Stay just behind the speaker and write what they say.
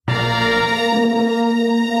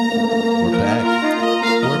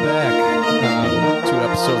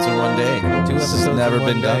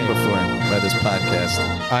been done before by this podcast.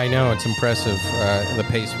 I know, it's impressive, the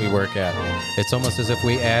pace we work at. It's almost as if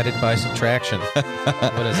we added by subtraction.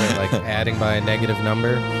 What is it, like adding by a negative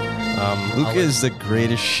number? Luca is the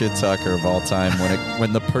greatest shit talker of all time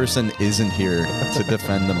when the person isn't here to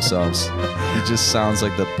defend themselves. He just sounds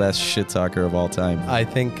like the best shit talker of all time. I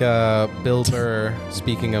think Bill Burr,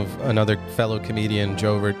 speaking of another fellow comedian,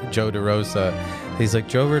 Joe DeRosa, he's like,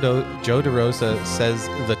 Joe DeRosa says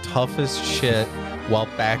the toughest shit while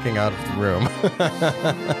backing out of the room.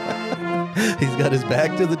 He's got his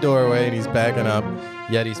back to the doorway and he's backing up,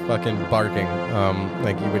 yet he's fucking barking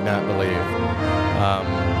like you would not believe.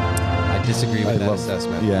 I disagree with that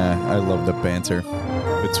assessment. Yeah, I love the banter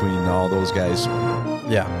between all those guys.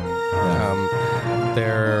 Yeah.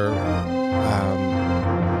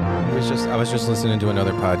 I was just listening to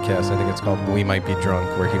another podcast. I think it's called We Might Be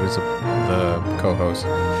Drunk, where he was the co-host.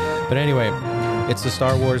 But anyway, it's the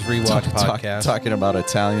Star Wars Rewatch podcast. Talking about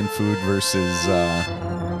Italian food versus...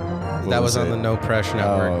 that was on the No Pressure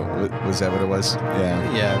Network. Oh, was that what it was?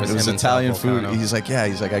 Yeah. Yeah, it was Italian food. He's like,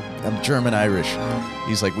 I'm German-Irish.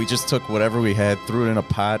 He's like, we just took whatever we had, threw it in a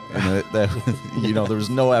pot, and there was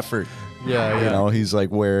no effort. Yeah. He's like,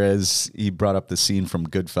 whereas he brought up the scene from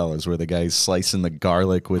Goodfellas where the guy's slicing the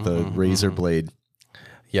garlic with a razor blade.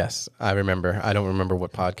 Yes, I remember. I don't remember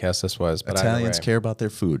what podcast this was, but Italians care about their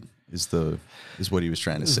food is what he was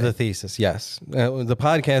trying to say. The thesis, yes. The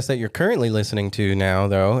podcast that you're currently listening to now,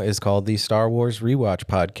 though, is called the Star Wars Rewatch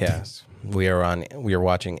Podcast. We are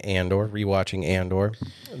watching Andor, rewatching Andor.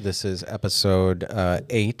 This is episode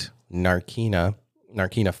 8, Narkina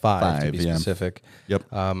 5 to be specific. Yep.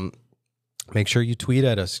 Make sure you tweet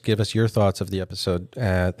at us. Give us your thoughts of the episode.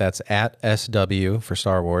 That's at SW for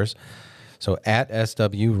Star Wars. So at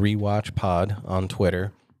SW Rewatch Pod on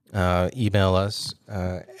Twitter. Email us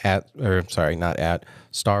Star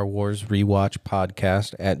Wars Rewatch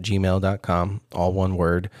Podcast at gmail.com. All one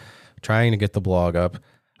word. Trying to get the blog up.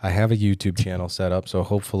 I have a YouTube channel set up, so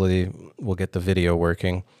hopefully we'll get the video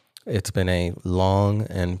working. It's been a long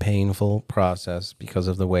and painful process because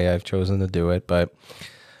of the way I've chosen to do it, but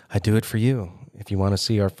I do it for you. If you want to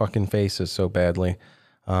see our fucking faces so badly,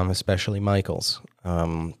 especially Michael's,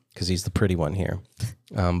 because he's the pretty one here.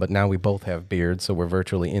 But now we both have beards, so we're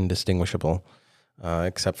virtually indistinguishable,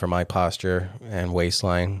 except for my posture and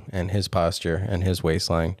waistline, and his posture and his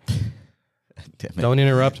waistline. Don't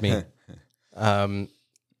interrupt me.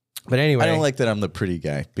 But anyway, I don't like that I'm the pretty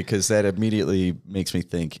guy because that immediately makes me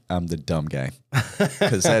think I'm the dumb guy.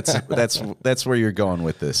 Because that's where you're going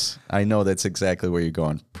with this. I know that's exactly where you're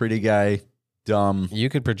going. Pretty guy, dumb. You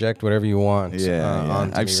could project whatever you want.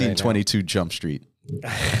 Yeah. I've seen 22 Jump Street.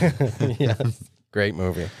 Yeah, great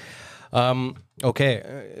movie.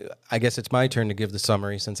 Okay, I guess it's my turn to give the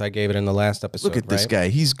summary since I gave it in the last episode. Look at this guy.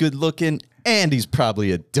 He's good looking and he's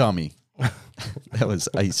probably a dummy. That was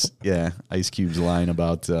Ice Cube's line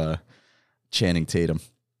about Channing Tatum.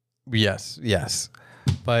 Yes.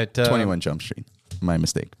 But 21 Jump Street. My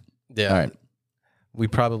mistake. Yeah. All right. We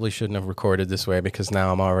probably shouldn't have recorded this way because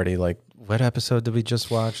now I'm already like, what episode did we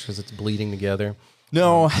just watch? Because it's bleeding together.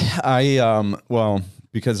 No,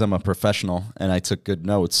 because I'm a professional and I took good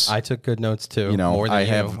notes. I took good notes too. More than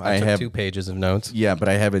I took 2 pages of notes. Yeah, but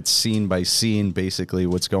I have it scene by scene, basically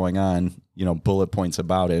what's going on, bullet points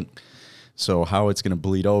about it. So how it's going to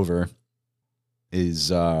bleed over is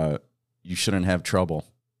you shouldn't have trouble.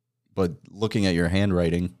 But looking at your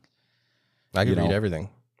handwriting, I can read everything.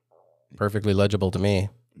 Perfectly legible to me.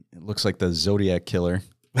 It looks like the Zodiac Killer.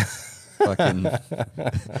 Fucking,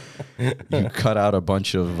 you cut out a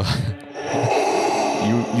bunch of.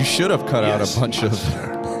 You should have cut out a bunch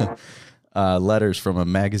of letters from a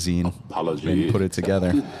magazine and put it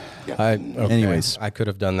together. Anyways, I could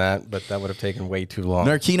have done that, but that would have taken way too long.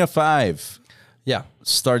 Narkina 5. Yeah.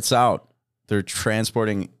 Starts out, they're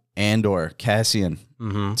transporting Andor, Cassian,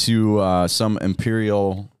 to some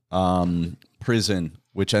Imperial prison,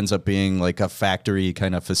 which ends up being like a factory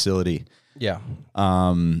kind of facility. Yeah.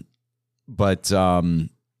 But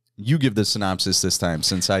you give the synopsis this time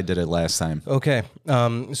since I did it last time. Okay.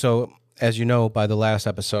 So as you know, by the last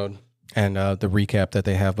episode and the recap that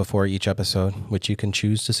they have before each episode, which you can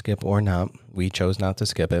choose to skip or not. We chose not to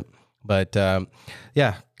skip it. But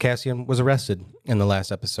Cassian was arrested in the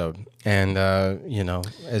last episode. And,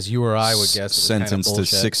 as you or I would guess, sentenced to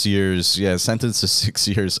 6 years. Yeah, sentenced to 6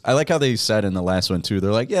 years. I like how they said in the last one, too.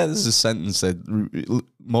 They're like, yeah, this is a sentence that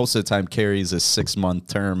most of the time carries a 6-month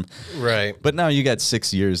term. Right. But now you got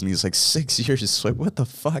 6 years, and he's like, 6 years? It's like, what the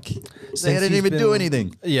fuck? They didn't even do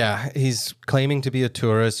anything. Yeah, he's claiming to be a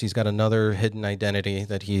tourist. He's got another hidden identity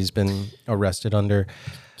that he's been arrested under.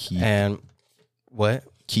 Keith. And what?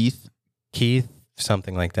 Keith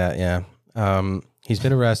something like that. Yeah. He's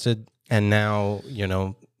been arrested, and now,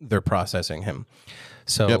 they're processing him.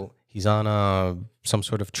 So he's on some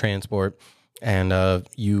sort of transport, and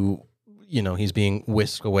he's being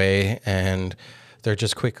whisked away, and they're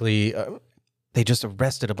just quickly. They just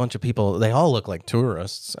arrested a bunch of people. They all look like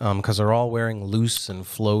tourists because they're all wearing loose and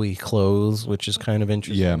flowy clothes, which is kind of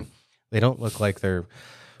interesting. Yeah. They don't look like they're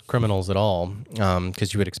criminals at all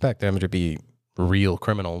because you would expect them to be real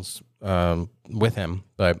criminals with him.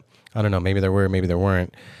 But I don't know. Maybe there were, maybe there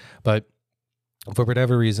weren't. But for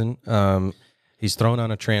whatever reason, he's thrown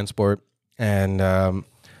on a transport, and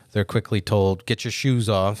they're quickly told, get your shoes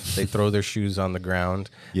off. They throw their shoes on the ground.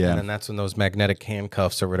 Yeah. And then that's when those magnetic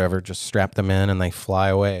handcuffs or whatever just strap them in, and they fly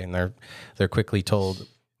away. And they're quickly told,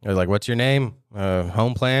 they're like, what's your name?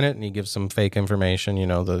 Home planet? And he gives some fake information,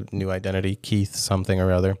 the new identity, Keith something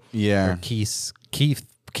or other. Yeah. Or Keith,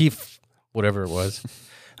 whatever it was.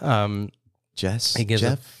 Jess. He gives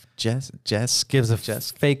Jess gives a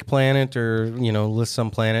fake planet, or lists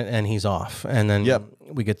some planet, and he's off. And then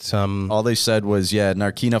we get some. All they said was,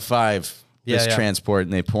 Narkina 5, this transport,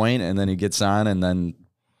 and they point, and then he gets on, and then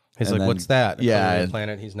he's like, what's that? Yeah, a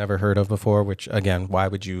planet he's never heard of before. Which, again, why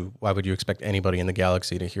would you expect anybody in the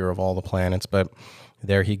galaxy to hear of all the planets? But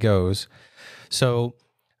there he goes. So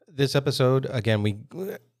this episode, again,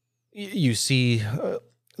 you see.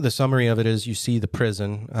 The summary of it is you see the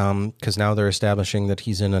prison, because now they're establishing that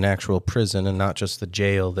he's in an actual prison and not just the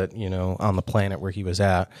jail that, on the planet where he was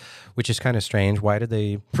at, which is kind of strange. Why did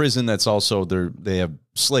they... Prison that's also, they have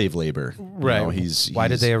slave labor. Right. Why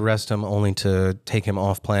did they arrest him only to take him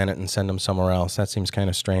off planet and send him somewhere else? That seems kind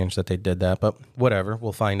of strange that they did that, but whatever.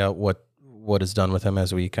 We'll find out what is done with him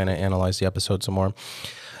as we kind of analyze the episode some more.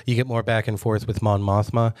 You get more back and forth with Mon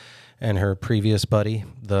Mothma and her previous buddy,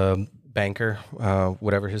 the banker,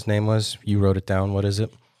 whatever his name was. You wrote it down. What is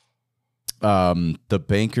it? The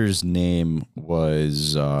banker's name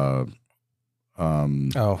was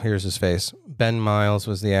here's his face. Ben Miles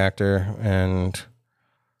was the actor, and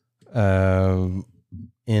in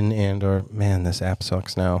Andor, man, this app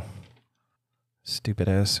sucks now. Stupid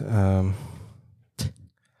ass. Well,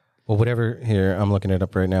 whatever. Here, I'm looking it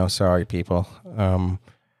up right now. Sorry, people.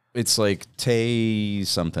 It's like Tay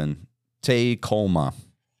something. Tay Colma.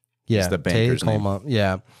 Yeah, the banker's name. Colma.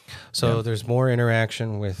 Yeah. So there's more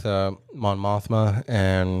interaction with Mon Mothma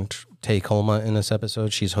and Tay Colma in this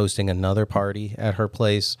episode. She's hosting another party at her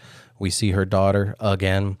place. We see her daughter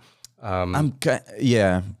again. Go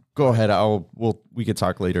ahead. We could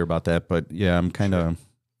talk later about that, but yeah, I'm kind of.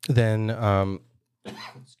 Then,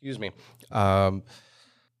 excuse me.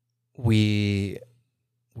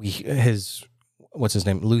 What's his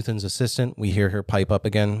name? Luthen's assistant. We hear her pipe up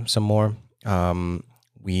again some more.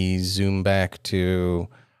 We zoom back to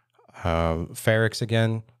Ferrix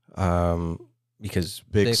again because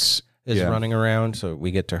Bix is running around. So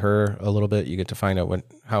we get to her a little bit. You get to find out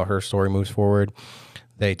how her story moves forward.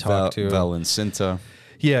 They talk to Vel and Cinta.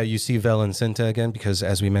 Yeah, you see Vel and Cinta again because,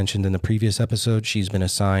 as we mentioned in the previous episode, she's been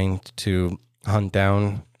assigned to hunt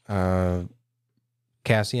down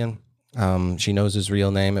Cassian. She knows his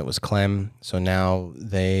real name. It was Clem. So now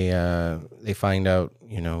they find out,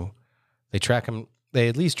 they track him. They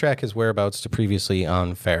at least track his whereabouts to previously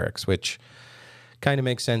on Ferrix, which kind of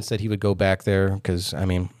makes sense that he would go back there because,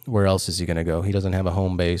 where else is he going to go? He doesn't have a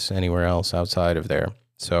home base anywhere else outside of there.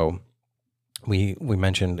 So we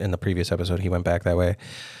mentioned in the previous episode he went back that way.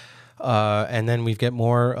 And then we get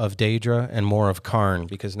more of Daedra and more of Karn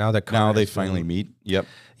because now that Karn... Now they finally meet. Yep.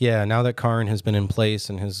 Yeah, now that Karn has been in place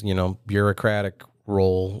and his, bureaucratic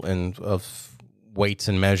role and of weights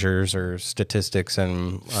and measures or statistics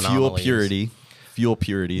and anomalies. Fuel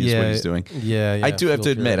purity is what he's doing. Yeah. I do have to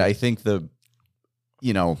admit, I think they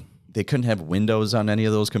couldn't have Windows on any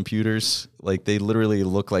of those computers. Like, they literally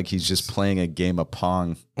look like he's just playing a game of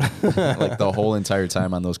Pong, like the whole entire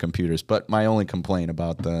time on those computers. But my only complaint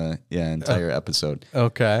about the entire episode.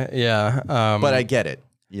 Okay, yeah. But I get it.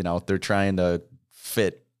 They're trying to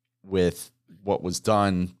fit with what was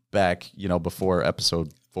done back, before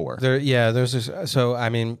episode 4. Those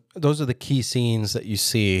are the key scenes that you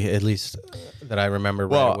see, at least that I remember.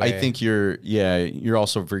 Well, right away. I think you're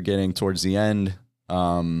also forgetting towards the end.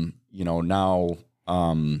 Now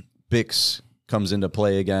Bix comes into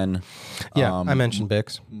play again. Yeah, I mentioned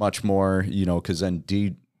Bix much more, because then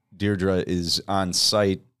Deirdre is on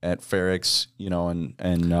site at Ferrix,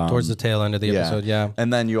 and towards the tail end of the episode. Yeah,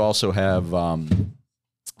 and then you also have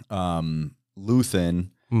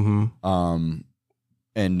Luthen. Mm-hmm.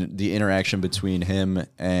 And the interaction between him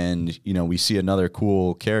and, we see another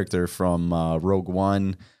cool character from Rogue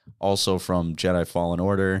One, also from Jedi Fallen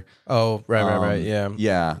Order. Oh, right. Yeah.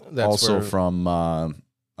 Yeah. That's also where- from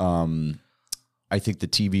I think the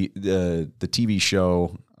TV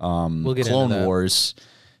show We'll get into Clone that. Wars.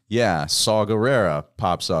 Yeah, Saw Gerrera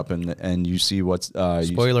pops up and you see what's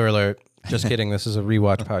Spoiler alert. Just kidding. This is a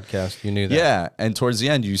rewatch podcast. You knew that. yeah, and towards the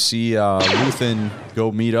end you see Luthen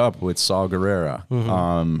go meet up with Saw Gerrera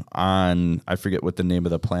on I forget what the name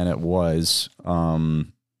of the planet was.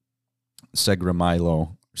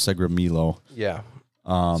 Segramilo. Yeah.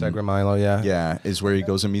 Segramilo, yeah. Yeah, is where he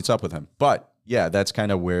goes and meets up with him. But yeah, that's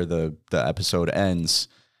kind of where the episode ends.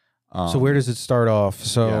 So where does it start off?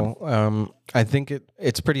 So I think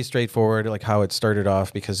it's pretty straightforward, like how it started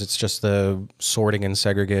off, because it's just the sorting and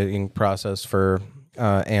segregating process for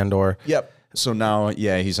Andor. Yep. So now,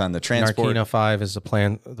 yeah, he's on the transport. Narkina 5 is the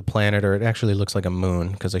planet, or it actually looks like a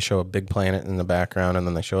moon because they show a big planet in the background and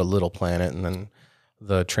then they show a little planet and then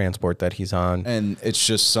the transport that he's on. And it's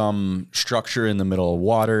just some structure in the middle of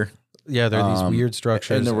water. Yeah, there are these weird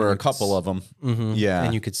structures. And there were a couple of them. Yeah.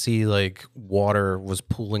 And you could see like water was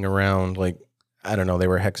pooling around, like, I don't know, they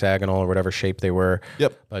were hexagonal or whatever shape they were.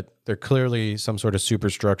 Yep. But they're clearly some sort of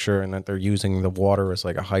superstructure and that they're using the water as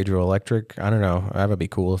like a hydroelectric. I don't know. That would be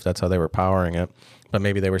cool if that's how they were powering it. But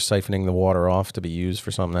maybe they were siphoning the water off to be used for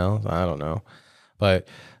something else. I don't know. But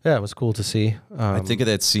yeah, it was cool to see. I think of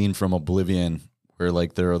that scene from Oblivion where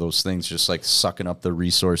like there are those things just like sucking up the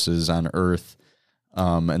resources on Earth.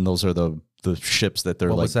 And those are the ships that they're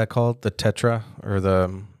what like. Was that called? The Tetra or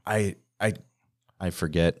the? I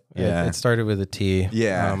forget. Yeah, it started with a T.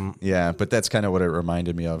 Yeah, yeah, but that's kind of what it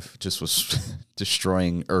reminded me of. Just was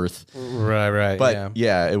destroying Earth. Right. But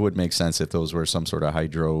yeah, it would make sense if those were some sort of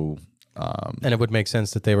hydro. And it would make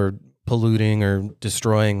sense that they were polluting or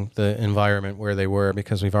destroying the environment where they were,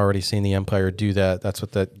 because we've already seen the Empire do that. That's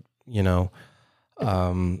what That's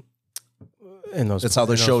how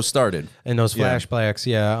the show started. In those flashbacks,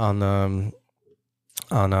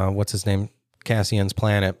 on what's his name, Cassian's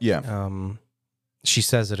planet. Yeah. She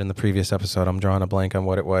says it in the previous episode. I'm drawing a blank on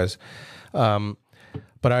what it was. But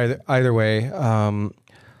either way,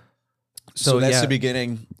 so that's the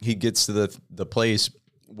beginning. He gets to the place.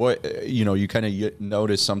 What you kind of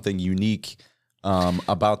notice something unique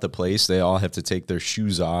about the place. They all have to take their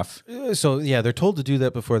shoes off. So yeah, they're told to do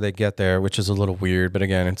that before they get there, which is a little weird. But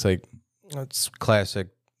again, it's classic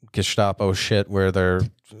Gestapo shit where they're,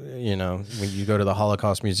 when you go to the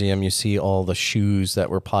Holocaust Museum, you see all the shoes that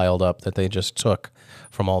were piled up that they just took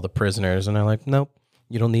from all the prisoners. And they're like, nope,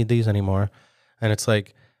 you don't need these anymore. And it's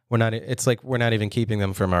like, we're not even keeping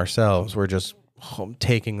them from ourselves. We're just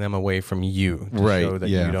taking them away from you to show that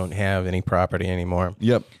you don't have any property anymore.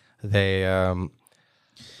 Yep. They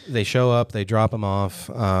show up, they drop them off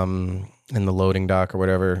in the loading dock or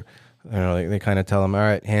whatever. They kind of tell them, all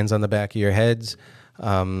right, hands on the back of your heads.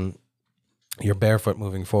 You're barefoot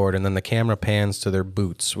moving forward. And then the camera pans to their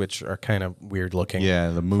boots, which are kind of weird looking. Yeah,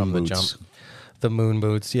 the moon boots. The jump. The moon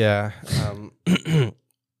boots, yeah.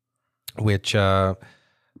 Which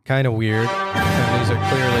kind of weird. These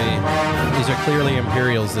are clearly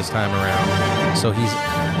Imperials this time around. So he's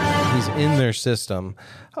in their system,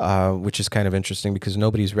 which is kind of interesting because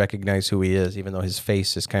nobody's recognized who he is, even though his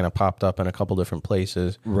face is kind of popped up in a couple different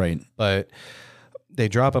places. Right. But they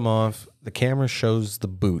drop him off. The camera shows the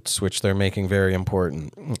boots, which they're making very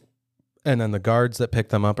important. And then the guards that pick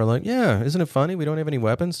them up are like, yeah, isn't it funny? We don't have any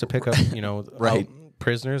weapons to pick up, right.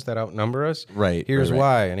 Prisoners that outnumber us. Right. Here's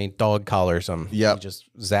why. And he dog collars them. Yeah. He just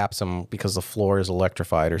zaps them because the floor is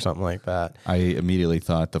electrified or something like that. I immediately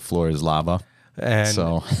thought the floor is lava. And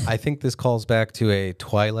so I think this calls back to a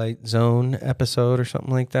Twilight Zone episode or something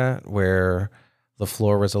like that, where the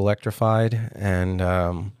floor was electrified. And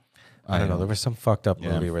I don't know, there was some fucked up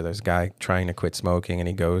movie where there's a guy trying to quit smoking and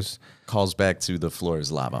he calls back to the floor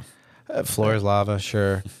is lava. Floor is lava,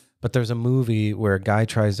 sure. But there's a movie where a guy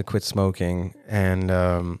tries to quit smoking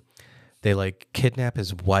and they like kidnap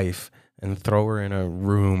his wife and throw her in a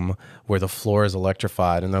room where the floor is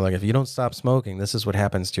electrified. And they're like, if you don't stop smoking, this is what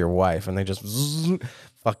happens to your wife. And they just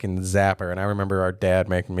fucking zap her. And I remember our dad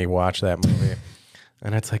making me watch that movie.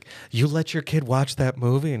 And it's like, you let your kid watch that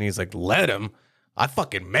movie? And he's like, let him? I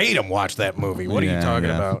fucking made him watch that movie. What are you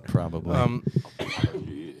talking about? Probably.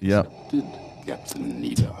 Yep.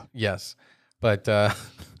 Yes. But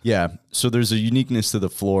yeah, so there's a uniqueness to the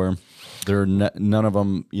floor. There are none of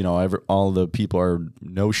them, all the people are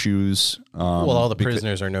no shoes. All the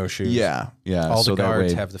prisoners are no shoes. Yeah. All the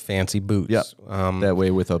guards have the fancy boots. Yeah. That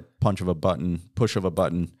way, with a push of a button.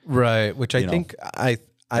 Right, which I think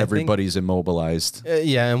everybody's immobilized.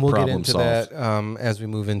 And we'll get into that as we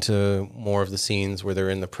move into more of the scenes where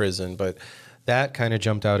they're in the prison. But that kind of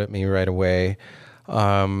jumped out at me right away.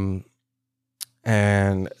 And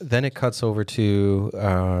then it cuts over to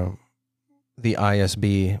the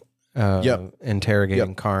ISB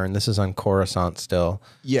interrogating Karn. This is on Coruscant still.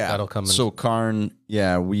 Yeah. That'll come in. So Karn,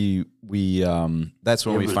 yeah, we that's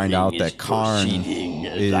when we find out that Karn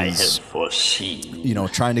is, you know,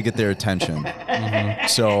 trying to get their attention.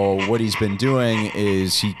 So what he's been doing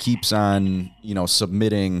is he keeps on, you know,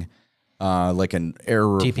 submitting like an error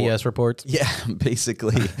report. TPS reports. Yeah,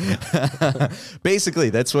 basically. Basically,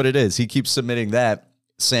 that's what it is. He keeps submitting that,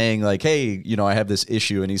 saying like, hey, you know, I have this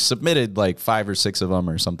issue, and he's submitted like 5 or 6 of them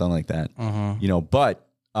or something like that. You know, but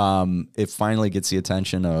it finally gets the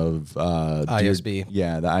attention of ISB.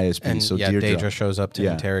 the ISB. And so Deirdre shows up to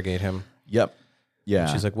interrogate him. Yep. Yeah.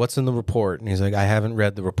 And she's like, what's in the report? And he's like, I haven't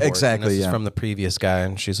read the report. Exactly. And this is from the previous guy.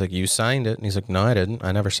 And she's like, you signed it. And he's like, no, I didn't.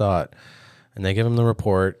 I never saw it. And they give him the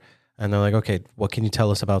report. And they're like, okay, what can you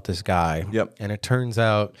tell us about this guy? Yep. And it turns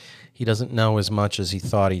out he doesn't know as much as he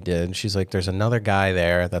thought he did. She's like, there's another guy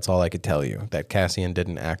there. That's all I could tell you, that Cassian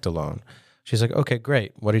didn't act alone. She's like, okay,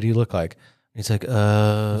 great. What did he look like? And he's like,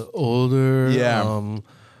 older. Yeah.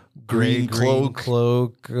 Green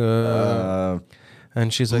cloak.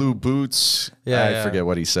 And she's blue like, boots. Yeah, I forget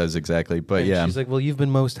what he says exactly, but and yeah. she's like, well, you've been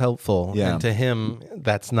most helpful. Yeah. And to him,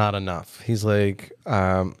 that's not enough. He's like,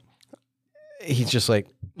 he's just like,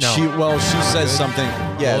 no. She says something.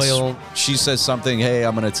 Yes, Loyal. she says something. Hey,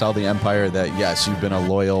 I'm going to tell the Empire that yes, you've been a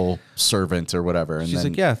loyal servant or whatever. And She's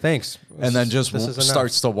then, like, yeah, thanks. and then just this is enough.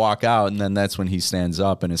 starts to walk out, and then that's when he stands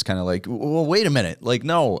up and is kind of like, well, wait a minute, like,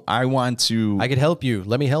 no, I want to. I could help you.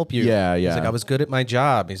 Let me help you. Yeah, He's yeah. like, I was good at my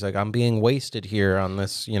job. He's like, I'm being wasted here on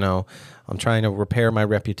this. You know, I'm trying to repair my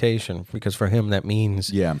reputation, because for him that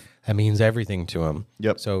means everything to him.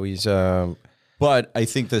 Yep. So he's But I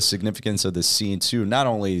think the significance of this scene too, not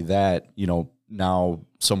only that, you know, now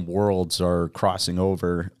some worlds are crossing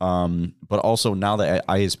over, but also now that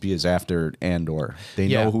ISB is after Andor. They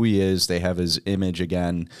know who he is. They have his image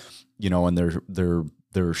again, you know, and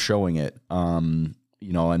they're showing it. You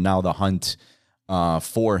know, and now the hunt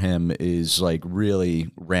for him is like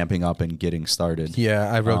really ramping up and getting started.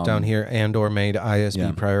 I wrote down here, Andor made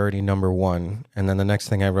ISB priority #1, and then the next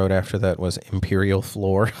thing I wrote after that was Imperial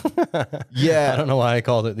floor. I don't know why I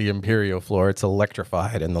called it the Imperial floor. It's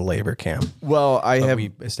electrified in the labor camp. Well,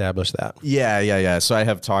 we established that. Yeah. So I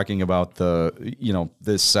have talking about the, you know,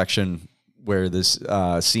 this section where this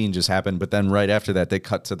scene just happened, but then right after that they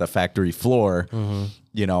cut to the factory floor,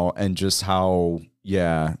 you know, and just how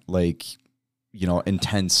like, you know,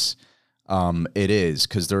 intense it is,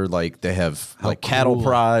 because they're like, they have like cattle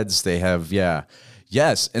prods, they have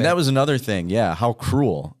yes, and that was another thing, how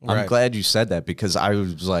cruel. I'm glad you said that, because I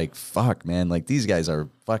was like, fuck, man, like these guys are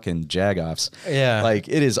fucking jagoffs. Like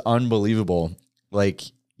it is unbelievable. Like,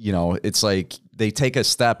 you know, it's like they take a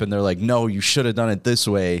step and they're like, no, you should have done it this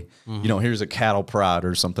way. You know, here's a cattle prod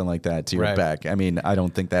or something like that to your back. I mean, I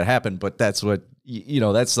don't think that happened, but that's what, you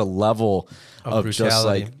know, that's the level of just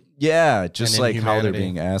like, just like how they're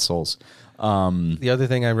being assholes. The other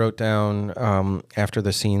thing I wrote down after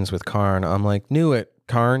the scenes with Karn, I'm like, knew it.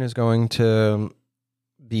 Karn is going to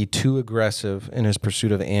be too aggressive in his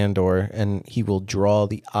pursuit of Andor, and he will draw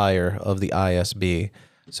the ire of the ISB.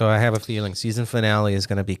 So I have a feeling season finale is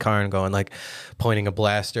going to be Karn going like, pointing a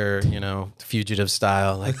blaster, you know, fugitive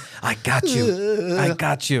style, like, I got you, I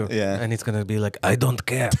got you. And he's going to be like, I don't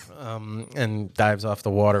care, and dives off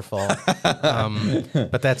the waterfall.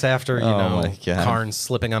 But that's after, you know, Karn's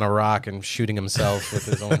slipping on a rock and shooting himself with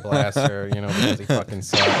his own blaster, you know, because he fucking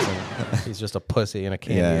sucks and he's just a pussy and a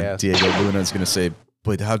candy ass. Diego Luna's going to say,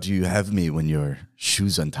 but how do you have me when your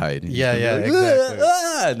shoes untied? And Exactly.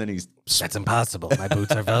 And then he's... That's impossible. My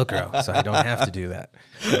boots are Velcro, so I don't have to do that.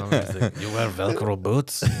 He's like, you wear Velcro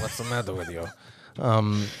boots? What's the matter with you?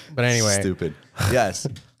 But anyway. Stupid. Yes.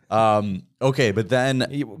 Okay, but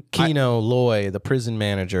then... Kino Loy, the prison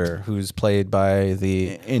manager, who's played by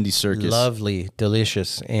the... Andy Serkis. Lovely,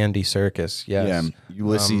 delicious Andy Serkis. Yes.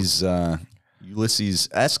 Yeah. Ulysses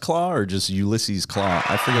S. Claw or just Ulysses Claw?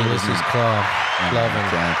 I forget. Ulysses Claw. Love him.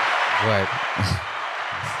 Right.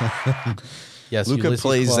 Yes, Luca Ulysses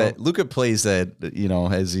plays Claw. that. Luca plays that. You know,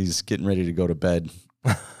 as he's getting ready to go to bed.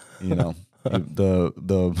 You know,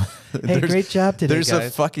 Hey, great job today, There's guys.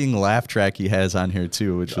 a fucking laugh track he has on here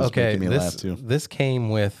too, which was making me laugh too. This came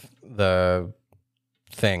with the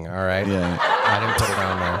thing. All right. Yeah. I didn't put it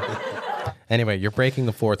on there. Anyway, you're breaking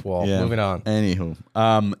the fourth wall. Yeah. Moving on.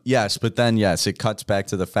 Anywho, yes, but then it cuts back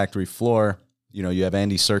to the factory floor. You know, you have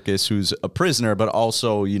Andy Serkis, who's a prisoner, but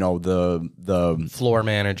also, you know, the floor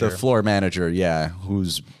manager. The floor manager,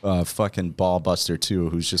 who's a fucking ball buster too,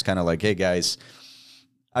 who's just kind of like, hey guys,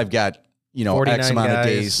 I've got you know, 49 X amount guys, of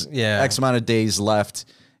days, yeah. X amount of days left.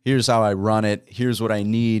 Here's how I run it. Here's what I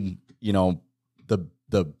need. You know,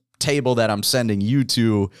 the table that I'm sending you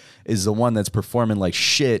to is the one that's performing like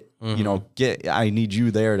shit. You know, I need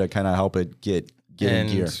you there to kind of help it get in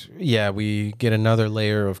gear. Yeah, we get another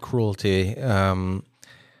layer of cruelty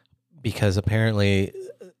because apparently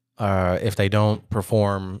if they don't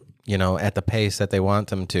perform, you know, at the pace that they want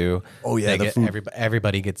them to,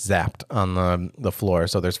 everybody gets zapped on the floor.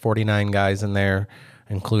 So there's 49 guys in there,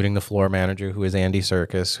 including the floor manager, who is Andy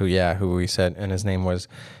Serkis, who we said, and his name was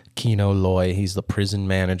Kino Loy. He's the prison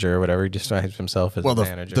manager or whatever. He describes himself as the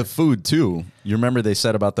manager. The food too. You remember they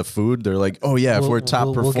said about the food? They're like, oh yeah, if we're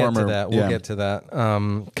top performer. We'll get to that.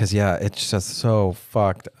 Because it's just so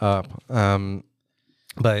fucked up.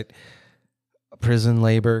 But prison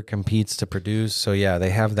labor competes to produce. So yeah, they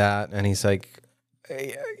have that, and he's like,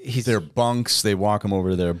 their bunks. They walk them over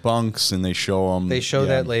to their bunks, and they show them. They show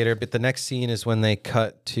that later, but the next scene is when they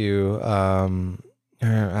cut to I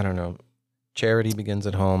don't know. Charity begins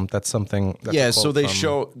at home. That's something. That's so they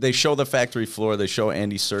show the factory floor. They show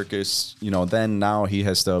Andy Serkis. You know, then now he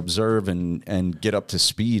has to observe and get up to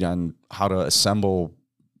speed on how to assemble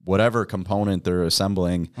whatever component they're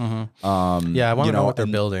assembling. I want to know what they're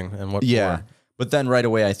building and what. Yeah, for. but then right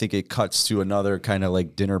away, I think it cuts to another kind of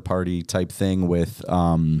like dinner party type thing with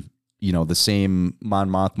you know, the same Mon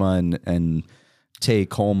Mothma and Tay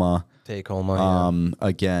Kolma.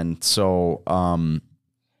 Again. So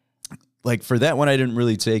like for that one, I didn't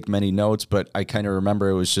really take many notes, but I kind of remember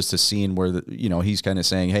it was just a scene where, you know, he's kind of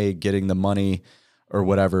saying, hey, getting the money or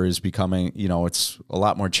whatever is becoming, you know, it's a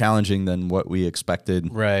lot more challenging than what we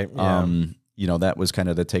expected. Right. Yeah. You know, that was kind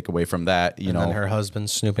of the takeaway from that, you know. And her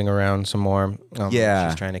husband's snooping around some more.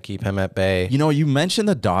 She's trying to keep him at bay. You know, you mentioned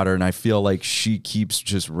the daughter, and I feel like she keeps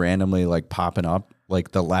just randomly like popping up.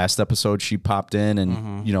 Like the last episode, she popped in,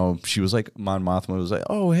 and you know, she was like, Mon Mothma was like,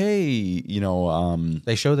 "Oh, hey," you know.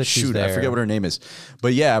 They show that she's there. I forget what her name is,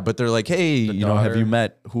 but they're like, "Hey, you know, have you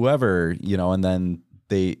met whoever?" You know, and then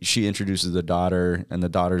she introduces the daughter, and the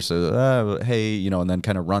daughter says, "Hey," you know, and then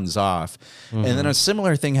kind of runs off, and then a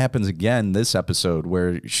similar thing happens again this episode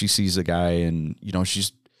where she sees a guy, and you know,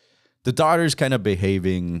 the daughter's kind of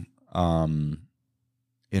behaving in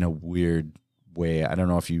a weird way. I don't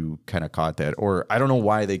know if you kind of caught that, or I don't know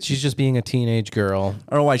why she's just being a teenage girl.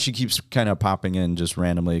 I don't know why she keeps kind of popping in just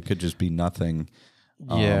randomly. It could just be nothing.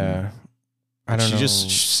 Yeah. I don't know. She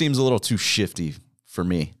seems a little too shifty for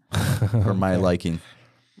me, for my liking.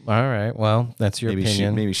 All right. Well, that's your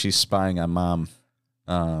opinion. Maybe she's spying on Mom.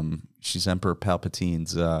 She's Emperor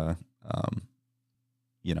Palpatine's,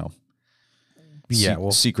 you know,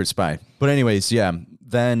 secret spy. But anyways, yeah.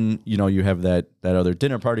 Then, you know, you have that other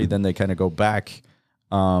dinner party. Then they kind of go back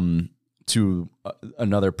to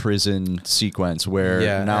another prison sequence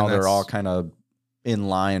where now they're all kind of in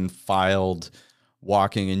line, filed,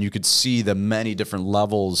 walking, and you could see the many different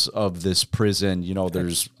levels of this prison. You know,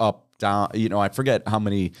 there's up, down. You know, I forget how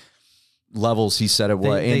many levels he said it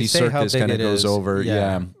was. Andy Serkis kind of goes over.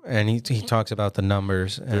 Yeah. And he talks about the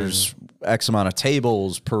numbers. There's X amount of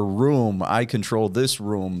tables per room. I control this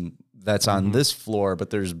room that's on this floor, but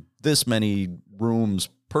there's this many rooms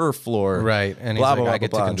per floor. Right. And he's like, I get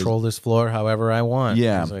to control this floor however I want.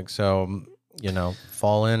 Yeah. He's like, so, you know,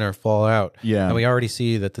 fall in or fall out. Yeah. And we already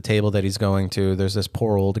see that the table that he's going to, there's this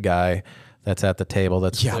poor old guy that's at the table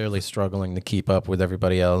that's clearly struggling to keep up with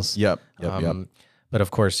everybody else. Yep. But of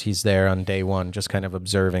course, he's there on day one, just kind of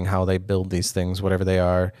observing how they build these things, whatever they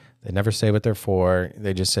are. They never say what they're for.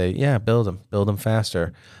 They just say, yeah, build them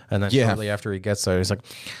faster. And then shortly after he gets there, he's like,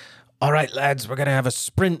 all right, lads, we're going to have a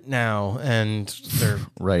sprint now. And they're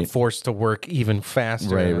forced to work even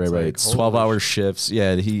faster. Right. It's 12-hour shifts.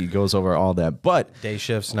 Yeah, he goes over all that. But day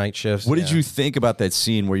shifts, night shifts. What did you think about that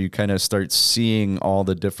scene where you kind of start seeing all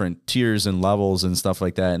the different tiers and levels and stuff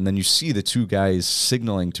like that, and then you see the two guys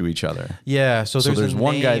signaling to each other? Yeah, so there's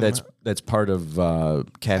one guy that's part of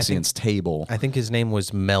Cassian's table. I think his name was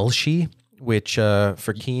Melshi, which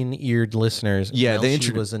for keen-eared listeners,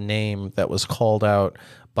 Melshi was a name that was called out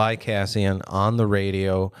by Cassian on the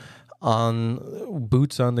radio, on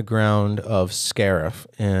boots on the ground of Scarif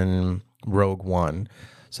in Rogue One.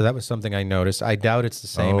 So that was something I noticed. I doubt it's the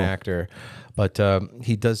same actor, but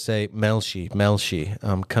he does say Melshi,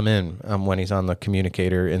 come in when he's on the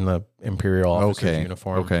communicator in the Imperial officer's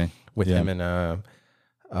uniform. With him and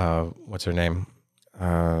what's her name?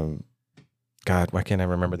 God, why can't I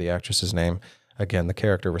remember the actress's name? Again, the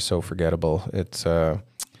character was so forgettable. It's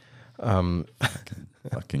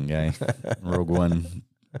fucking guy. Rogue One.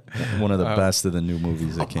 One of the best of the new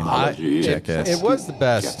movies that came out. Jackass. It was the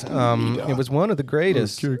best. It was one of the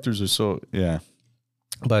greatest. Those characters are so, yeah.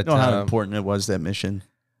 But You know how important it was, that mission?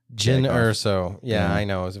 Jin Jack off. Urso. Yeah, I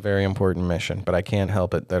know. It was a very important mission, but I can't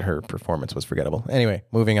help it that her performance was forgettable. Anyway,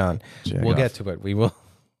 moving on. We'll get to it. We will.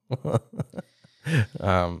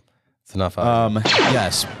 It's enough.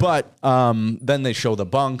 Yes, but then they show the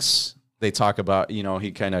bunks. They talk about,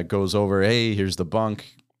 he kind of goes over, hey, here's the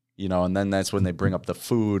bunk, and then that's when they bring up the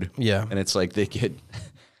food. Yeah. And it's like they get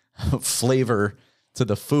flavor to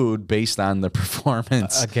the food based on the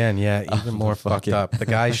performance. Again, yeah, even more fucked up. The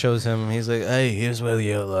guy shows him, he's like, hey, here's where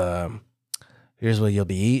you'll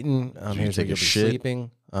be eating. Here's where you'll be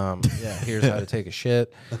sleeping. Here's how to take a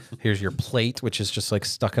shit. Here's your plate, which is just like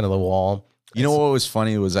stuck into the wall. You know what was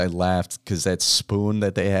funny was I laughed because that spoon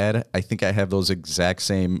that they had, I think I have those exact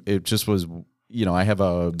same. It just was, I have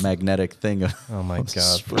a magnetic thing. Oh my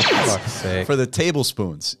God, for fuck's sake. For the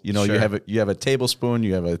tablespoons, Sure. you have a tablespoon,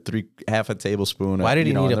 you have half a tablespoon. Why did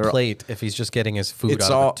he need a plate if he's just getting his food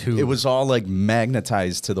out of a tube? It was all like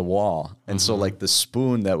magnetized to the wall. And so like the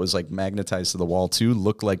spoon that was like magnetized to the wall too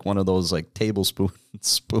looked like one of those like tablespoon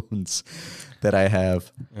spoons that I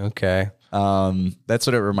have. Okay. That's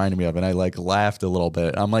what it reminded me of, and I like laughed a little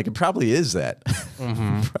bit. I'm like, it probably is that.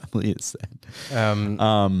 Probably is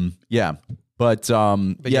that. Yeah. But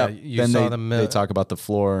yeah, you then saw they talk about the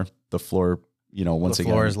floor. The floor, once the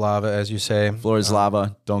again, floor is lava, as you say. Floor is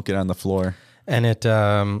lava. Don't get on the floor. And it,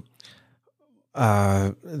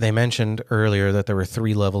 they mentioned earlier that there were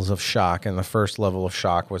 3 levels of shock, and the first level of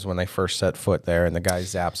shock was when they first set foot there, and the guy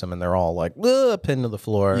zaps them, and they're all like pinned to the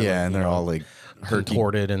floor. Yeah, and they're all like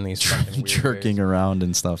contorted in these fucking weird jerking ways. around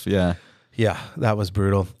and stuff. Yeah, yeah, that was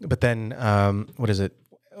brutal. But then, what is it?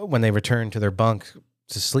 When they return to their bunk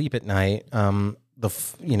to sleep at night,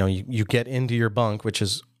 you get into your bunk, which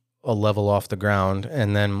is a level off the ground,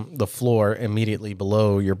 and then the floor immediately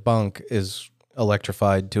below your bunk is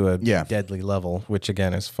electrified to a deadly level, which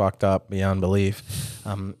again is fucked up beyond belief.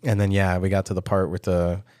 And then we got to the part with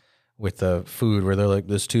the food where they're like,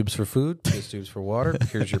 this tube's for food, this tube's for water,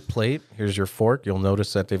 here's your plate, here's your fork. You'll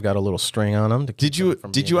notice that they've got a little string on them to keep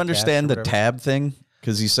did you understand the tab thing?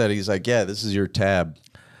 Because he's like, yeah, this is your tab.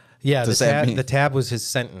 Yeah, the tab was his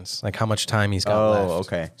sentence, like how much time he's got left. Oh,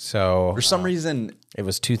 okay. So for some reason it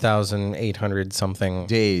was 2,800 something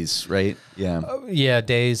days, right? Yeah.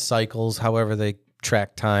 Days, cycles, however they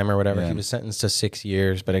track time or whatever. Yeah. He was sentenced to 6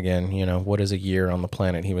 years, but again, what is a year on the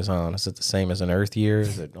planet he was on? Is it the same as an Earth year?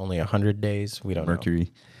 Is it only 100 days? We don't know.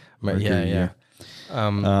 Mercury. Yeah.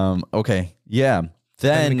 Okay. Yeah.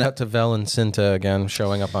 Then we cut to Vel and Cinta again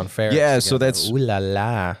showing up on Ferrex. Yeah, together. so that's ooh la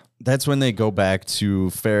la. That's when they go back to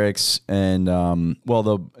Ferrex, and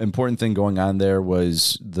the important thing going on there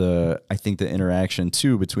was I think the interaction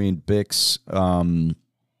too between Bix,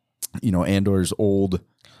 Andor's old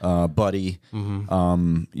buddy.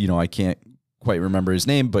 I can't quite remember his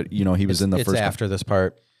name, but he was in the first. It's after this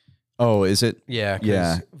part. Oh, is it? Yeah,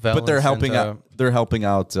 yeah. Vel but they're helping Cinta, out. They're helping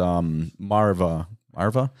out Marva.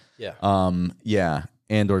 Yeah. Yeah.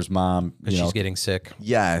 Andor's mom. She's getting sick.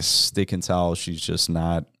 Yes, they can tell she's just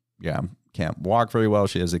not. Yeah, can't walk very well.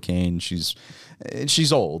 She has a cane. She's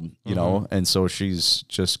old, and so she's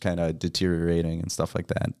just kind of deteriorating and stuff like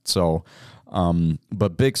that. So,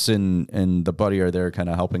 but Bix and the buddy are there kind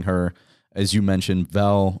of helping her. As you mentioned,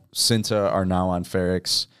 Vel, Cinta are now on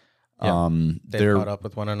Ferrex. Yeah. They're caught up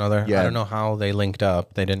with one another. Yeah. I don't know how they linked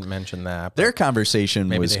up. They didn't mention that. Their conversation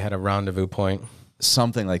maybe was they had a rendezvous point.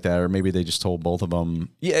 Something like that, or maybe they just told both of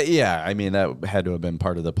them. Yeah. I mean, that had to have been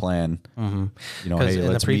part of the plan. Because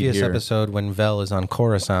in the previous episode, when Vel is on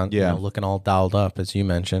Coruscant, looking all dolled up, as you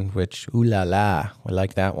mentioned, which ooh la la, I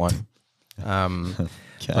like that one.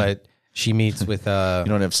 But she meets with. You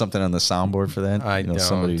don't have something on the soundboard for that? I don't.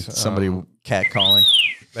 Somebody cat calling.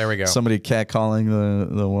 There we go. Somebody cat calling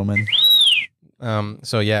the woman. When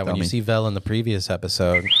you see Vel in the previous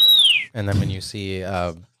episode, and then when you see.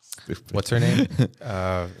 What's her name?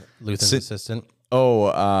 Luthen's assistant.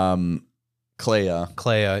 Oh, Clea.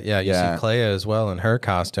 Yeah, you see Clea as well in her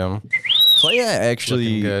costume. Clea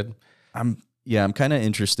actually looking good. I'm kind of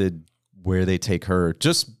interested where they take her,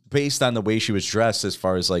 just based on the way she was dressed, as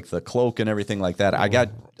far as like the cloak and everything like that. I got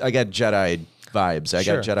Jedi vibes. I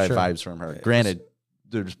got Jedi vibes from her. Granted,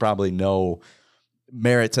 there's probably no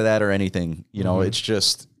merit to that or anything. It's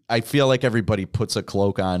just I feel like everybody puts a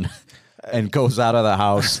cloak on. And goes out of the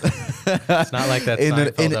house. It's not like that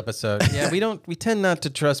Seinfeld episode. Yeah, we tend not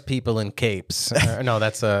to trust people in capes. No,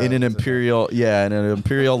 that's in an imperial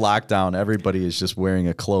lockdown. Everybody is just wearing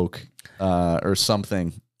a cloak or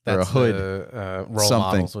something or a hood. Role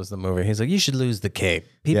Models was the movie. He's like, you should lose the cape.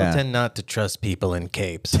 People tend not to trust people in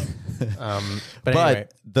capes. But anyway,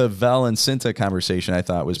 the Vel and Cinta conversation I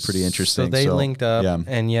thought was pretty interesting. So they linked up, yeah.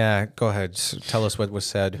 and go ahead. Tell us what was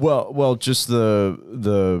said. Well, just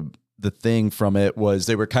the thing from it was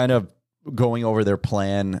they were kind of going over their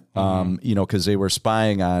plan, because they were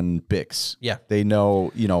spying on Bix. Yeah. They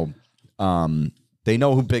know, they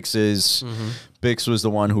know who Bix is. Bix was the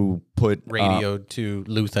one who put radioed to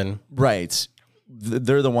Luthen. Right.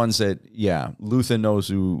 They're the ones that, Luthen knows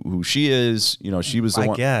who she is. She was the one.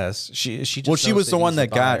 I guess she just she was the one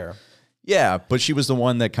that got. Her. Yeah, but she was the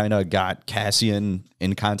one that kind of got Cassian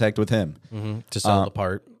in contact with him to sell the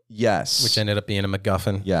part. Yes, which ended up being a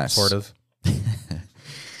MacGuffin. Yes, sort of.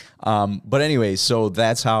 But anyway, so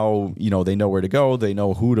that's how they know where to go. They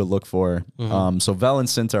know who to look for. So Vel and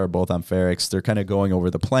Cinta are both on Ferrix. They're kind of going over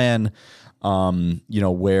the plan.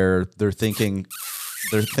 Where they're thinking.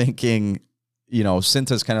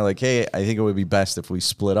 Cinta's kind of like, hey, I think it would be best if we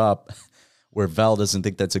split up. Where Vel doesn't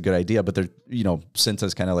think that's a good idea, but they're,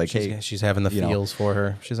 Cinta's kind of like, she's having the feels for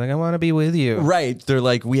her. She's like, I want to be with you. Right. They're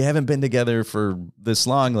like, we haven't been together for this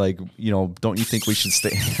long. Like, don't you think we should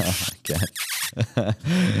stay?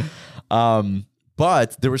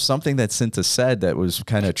 But there was something that Cinta said that was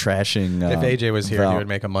kind of trashing. If AJ was here, Vel. He would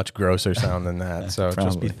make a much grosser sound than that. So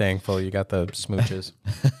just be thankful you got the smooches.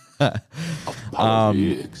 But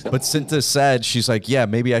Cinta said, she's like, yeah,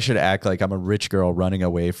 maybe I should act like I'm a rich girl running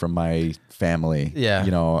away from my family. Yeah.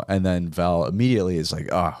 And then Vel immediately is like,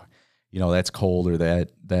 oh, that's cold or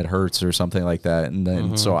that hurts or something like that. And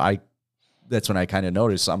then that's when I kind of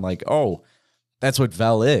noticed, I'm like, oh, that's what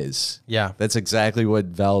Vel is. Yeah. That's exactly what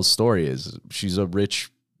Vel's story is. She's a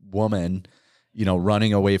rich woman,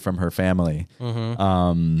 running away from her family.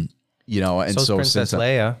 And so Princess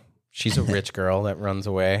Leia. She's a rich girl that runs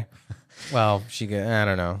away. Well, I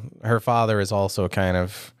don't know. Her father is also kind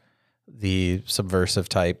of the subversive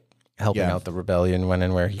type, helping out the rebellion when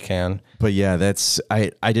and where he can. But yeah,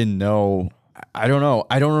 I didn't know. I don't know.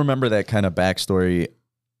 I don't remember that kind of backstory.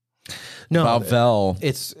 No, about Vel.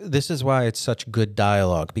 This is why it's such good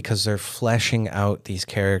dialogue, because they're fleshing out these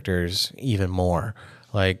characters even more.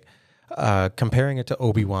 Like comparing it to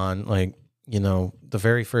Obi-Wan, like, the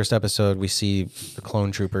very first episode we see the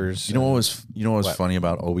clone troopers. You know what was funny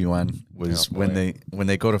about Obi-Wan was when they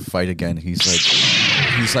go to fight again,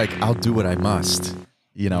 he's like, I'll do what I must.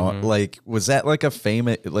 Like, was that like a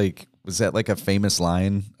famous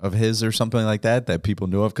line of his or something like that people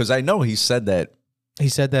knew of? Because I know he said that. He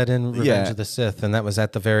said that in Revenge of the Sith, and that was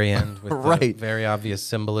at the very end with the very obvious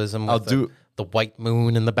symbolism. With the white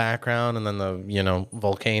moon in the background, and then the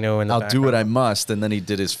volcano in the background. I'll do what I must, and then he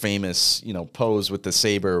did his famous pose with the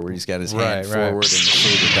saber where he's got his hand forward and the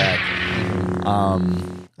saber back.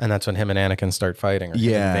 And that's when him and Anakin start fighting, or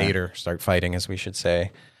him and Vader start fighting, as we should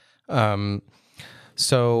say.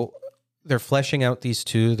 So they're fleshing out these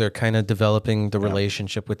two. They're kind of developing the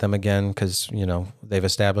relationship with them again, because they've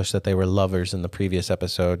established that they were lovers in the previous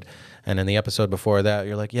episode, and in the episode before that,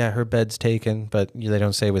 you're like, yeah, her bed's taken, but they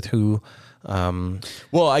don't say with who.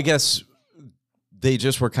 Well, I guess they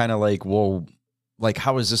just were kind of like, well, like,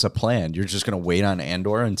 how is this a plan? You're just gonna wait on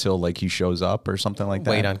Andor until like he shows up or something like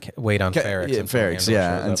that. Wait on Ferrix. Yeah,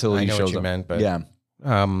 Ferrix, until he shows up. Meant, but,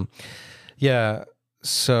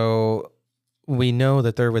 So we know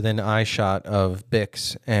that they're within eye shot of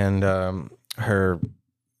Bix and her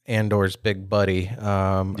Andor's big buddy.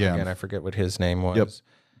 Again, I forget what his name was,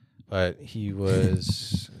 but he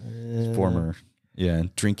was former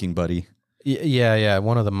drinking buddy. Yeah,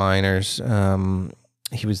 one of the miners.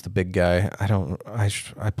 He was the big guy.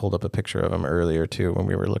 I pulled up a picture of him earlier too when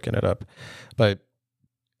we were looking it up, but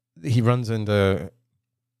he runs into,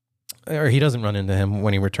 or he doesn't run into him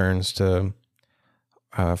when he returns to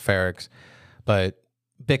Ferrix, but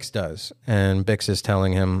Bix does, and Bix is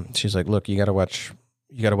telling him, she's like, "Look, you got to watch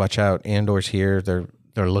out. Andor's here. They're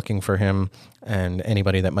looking for him and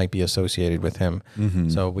anybody that might be associated with him.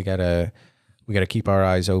 So we gotta keep our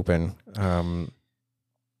eyes open."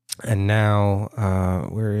 And now,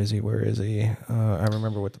 where is he? I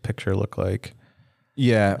remember what the picture looked like.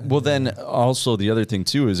 Yeah. Well, then also the other thing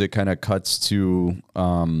too is it kind of cuts to,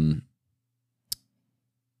 now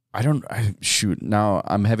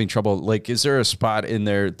I'm having trouble. Like, is there a spot in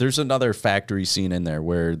there? There's another factory scene in there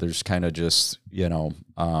where there's kind of just,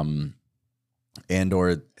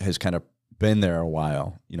 Andor has kind of been there a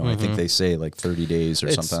while. I think they say like 30 days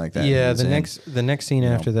or something like that. Yeah. The next scene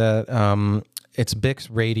after that, it's Bix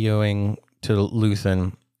radioing to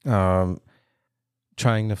Luthen,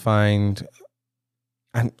 trying to find,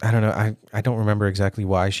 I don't know. I don't remember exactly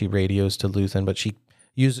why she radios to Luthen, but she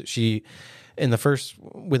within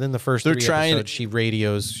the first They're 3 trying-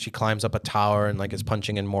 episodes, she climbs up a tower and like is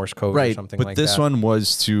punching in Morse code or Right, something but like this that. one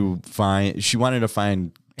was to find. She wanted to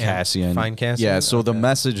find Cassian. Find Cassian? Yeah. So the Okay.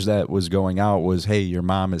 message that was going out was, "Hey, your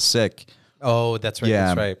mom is sick." Oh, that's right. Yeah.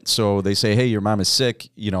 That's right. So they say, "Hey, your mom is sick."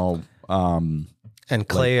 You know. And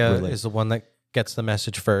Clea really- is the one that gets the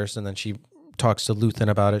message first, and then she talks to Luthen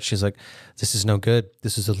about it. She's like, "This is no good.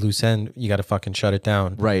 This is a loose end. You got to fucking shut it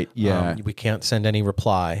down." Right. Yeah. We can't send any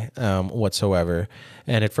reply whatsoever.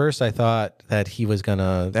 And at first, I thought that he was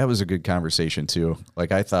gonna. That was a good conversation too.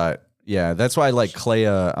 Like I thought. Yeah. That's why I like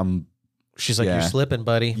Clea. She's like, Yeah. "You're slipping,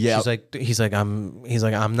 buddy." Yeah. She's like,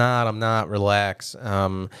 "I'm not. Relax."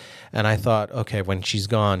 And I thought, okay, when she's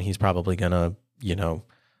gone, he's probably gonna,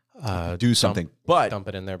 do something. But dump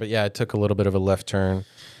it in there. But yeah, it took a little bit of a left turn.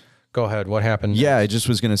 Go ahead. What happened? yeah, I just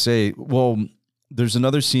was gonna say. Well, there's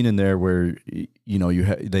another scene in there where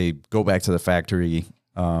they go back to the factory,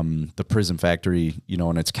 the prison factory,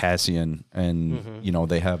 and it's Cassian, and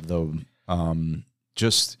they have the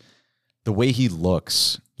just the way he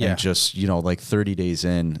looks. Yeah. And just, like 30 days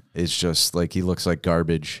in is just like he looks like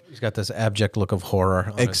garbage. He's got this abject look of horror.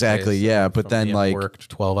 On his Exactly. face, Yeah. But from then being worked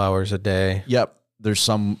 12 hours a day. Yep. There's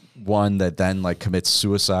someone that then like commits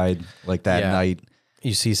suicide like that Yeah. night.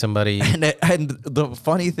 You see somebody. And the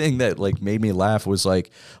funny thing that like made me laugh was like,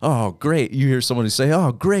 oh, great. You hear someone say,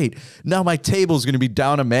 oh, great. Now my table's going to be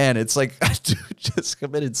down a man. It's like, dude just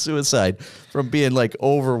committed suicide from being like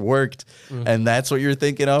overworked. And that's what you're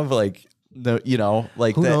thinking of? Like, like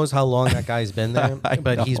Who that. knows how long that guy's been there, I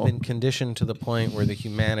but he's know. been conditioned to the point where the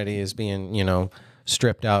humanity is being,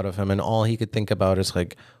 stripped out of him. And all he could think about is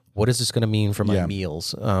like, what is this going to mean for my Yeah.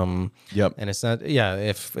 meals? Yep. And it's not,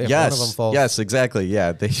 if one of them Yes. falls, Yes, exactly.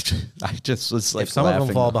 Yeah. I just was like, if some of them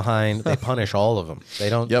laughing. fall behind, they punish all of them. They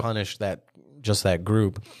don't Yep. punish just that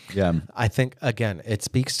group. Yeah. I think, again, it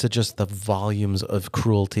speaks to just the volumes of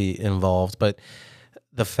cruelty involved. But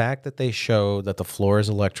the fact that they show that the floor is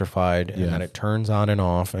electrified and that it turns on and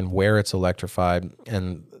off and where it's electrified,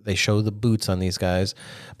 and they show the boots on these guys.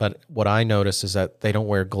 But what I notice is that they don't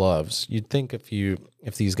wear gloves. You'd think if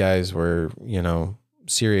these guys were,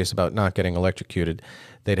 serious about not getting electrocuted,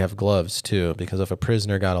 they'd have gloves too. Because if a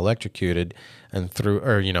prisoner got electrocuted and threw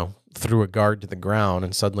a guard to the ground,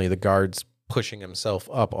 and suddenly the guard's pushing himself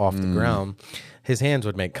up off the ground, his hands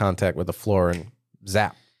would make contact with the floor and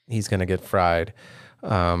zap, he's going to get fried.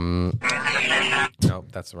 No,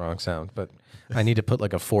 that's the wrong sound, but I need to put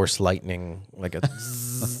like a force lightning, like a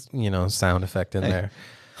zzz, sound effect in there.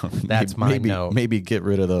 That's my note. Maybe get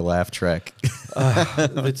rid of the laugh track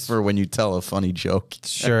for when you tell a funny joke.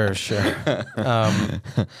 Sure.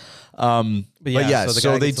 But yeah, the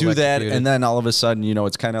so guy they gets do that, electrocuted. and then all of a sudden,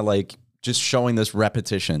 it's kind of like just showing this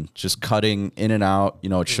repetition, just cutting in and out.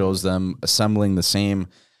 It shows them assembling the same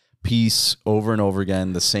piece over and over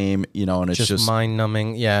again, the same, and it's just mind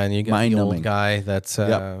numbing. Yeah, and you got the old guy that's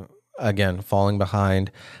again falling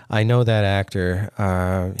behind. I know that actor.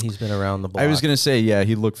 He's been around the block. I was gonna say, yeah,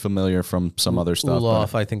 he looked familiar from some other stuff.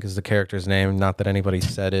 Olaf, I think, is the character's name. Not that anybody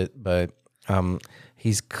said it, but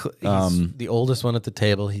he's the oldest one at the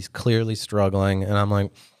table. He's clearly struggling, and I'm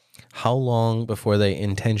like, how long before they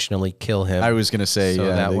intentionally kill him? I was gonna say, So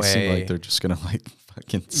yeah, that they seem way- like they're just gonna like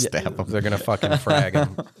fucking stab him. They're gonna fucking frag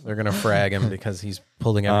him. They're gonna frag him because he's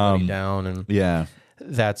pulling everybody down, and Yeah,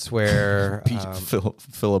 that's where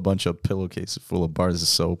fill a bunch of pillowcases full of bars of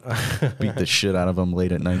soap, beat the shit out of them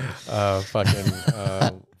late at night.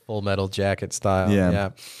 Full Metal Jacket style. Yeah.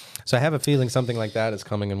 So I have a feeling something like that is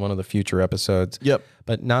coming in one of the future episodes. Yep.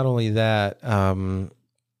 But not only that, I'm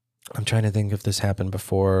trying to think if this happened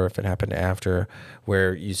before, or if it happened after,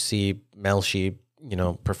 where you see Melshi,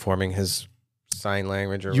 performing his sign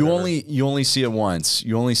language or You whatever. only see it once.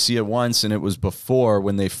 You only see it once, and it was before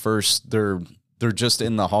when they're just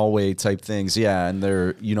in the hallway type things. Yeah, and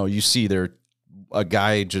they're you see they're a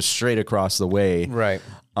guy just straight across the way. Right.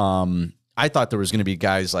 I thought there was going to be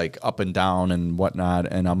guys like up and down and whatnot,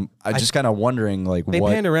 and I just kind of wondering like They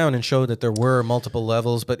what panned around and showed that there were multiple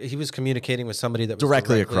levels, but he was communicating with somebody that was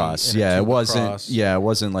directly across. in a Yeah, it tube wasn't. across. Yeah, it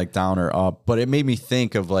wasn't like down or up, but it made me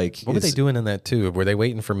think of like What were they doing in that tube? Were they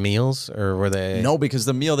waiting for meals, or were they? No, because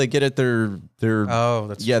the meal they get at their Oh,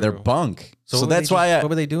 that's their true. bunk. So what were that's they why what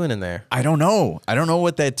were they doing in there? I don't know. I don't know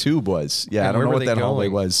what that tube was. Yeah, And I don't where know were what they that hallway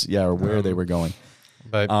going? was. Yeah, or where they were going.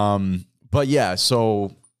 But But yeah,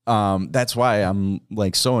 so that's why I'm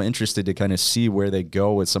like so interested to kind of see where they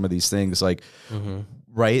go with some of these things. Like,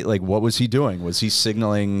 right? Like, what was he doing? Was he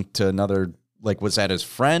signaling to another? Like, was that his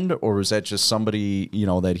friend, or was that just somebody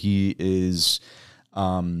that he is,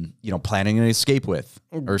 planning an escape with,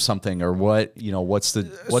 or something, or what? What's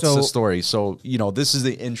the story? So this is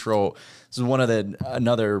the intro. This is one of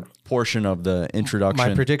another portion of the introduction.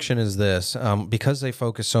 My prediction is this: because they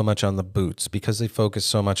focus so much on the boots, because they focus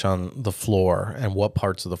so much on the floor and what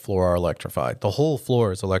parts of the floor are electrified. The whole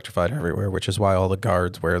floor is electrified everywhere, which is why all the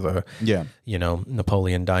guards wear the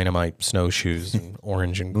Napoleon Dynamite snowshoes and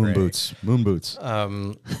orange and gray. Moon boots.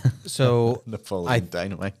 So Napoleon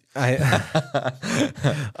Dynamite. I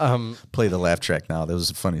Play the laugh track now. That was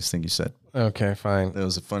the funniest thing you said. Okay, fine. That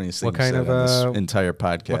was the funniest thing What you kind said of, on this entire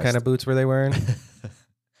podcast. What kind of boots were they wearing?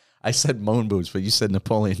 I said moon boots, but you said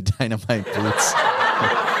Napoleon Dynamite boots.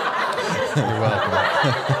 You're welcome.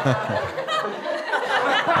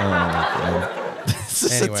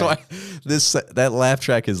 Anyway. That's why that laugh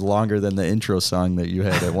track is longer than the intro song that you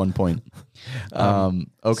had at one point.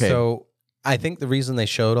 Okay. So I think the reason they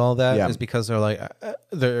showed all that is because they're like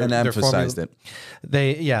they're emphasized it.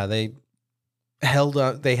 They held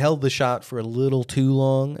the shot for a little too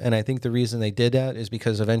long, and I think the reason they did that is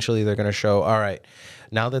because eventually they're going to show, all right,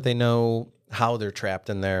 now that they know how they're trapped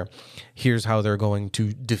in there, here's how they're going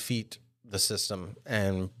to defeat the system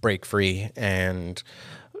and break free and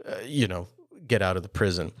get out of the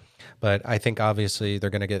prison. But I think obviously they're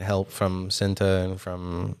going to get help from Cinta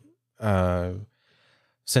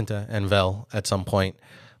and Vel at some point.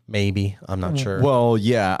 Maybe. I'm not sure. Well,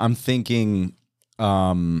 yeah, I'm thinking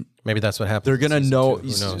maybe that's what happens. They're going to know.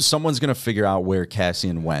 Someone's going to figure out where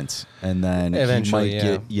Cassian went, and then eventually,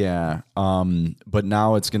 he might but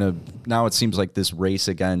now it seems like this race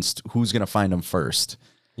against who's going to find him first.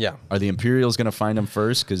 Yeah. Are the Imperials going to find him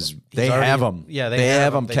first? Because they have him. Yeah, they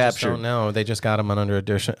have him captured. Just don't know. They just got him under a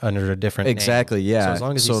different exactly, name. Yeah. So as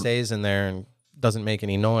long as he stays in there and doesn't make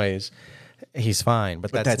any noise, he's fine.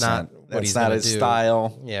 But that's not what he's going to do. That's not his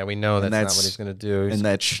style. Yeah, we know that's not what he's going to do. And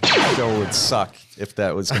that show would suck if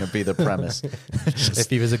that was going to be the premise. If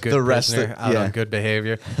he was a good prisoner out on good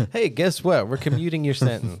behavior. Hey, guess what? We're commuting your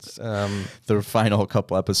sentence. The final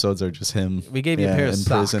couple episodes are just him. We gave you a pair of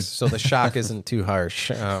socks, prison. so the shock isn't too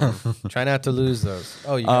harsh. Try not to lose those.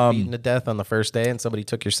 Oh, you got beaten to death on the first day and somebody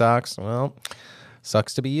took your socks? Well,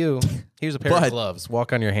 sucks to be you. Here's a pair of gloves.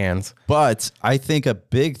 Walk on your hands. But I think a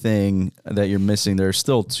big thing that you're missing, there are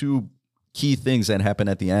still two key things that happen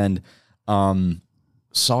at the end.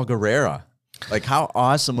 Saw Gerrera. Like, how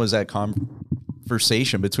awesome was that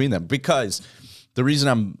conversation between them? Because the reason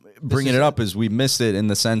I'm bringing it up is we missed it in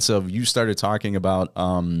the sense of you started talking about,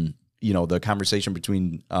 the conversation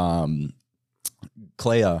between Clea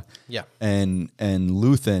and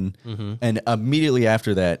Luthen. Mm-hmm. And immediately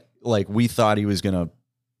after that, like, we thought he was going to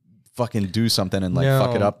fucking do something and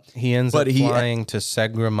fuck it up. He ends up flying to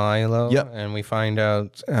Segra Milo, and we find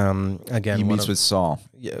out again he meets with Saul.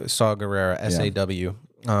 Yeah, Saw Gerrera, SAW.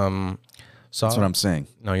 That's what I'm saying.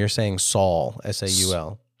 No, you're saying Saul,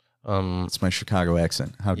 SAUL. It's my Chicago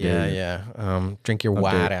accent. How dare you? Yeah. Drink your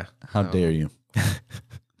water. How dare you?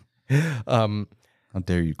 How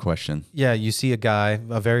dare you question? Yeah, you see a guy,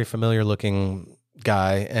 a very familiar looking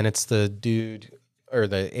guy, and it's the dude or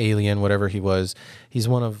the alien, whatever he was. He's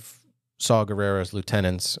one of Saw Gerrera's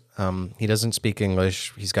lieutenants. He doesn't speak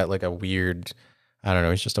English. He's got like a weird, I don't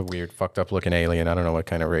know, he's just a weird, fucked up looking alien. I don't know what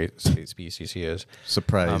kind of species he is.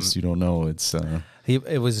 Surprised you don't know. It's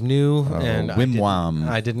it was new, and Wimwam.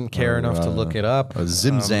 I didn't care enough to look it up.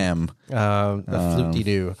 Zimzam. The Flooty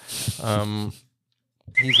Doo.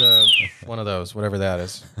 He's one of those, whatever that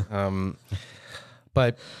is.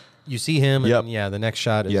 But you see him, and the next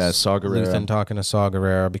shot is Saw Gerrera. Luthen talking to Saw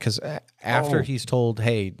Gerrera, because after he's told,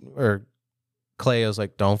 or Cleo's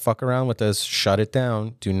like, don't fuck around with this, shut it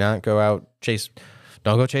down, do not go out,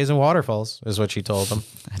 don't go chasing waterfalls, is what she told him.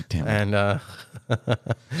 Damn it. And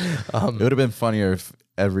it would have been funnier if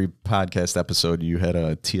every podcast episode you had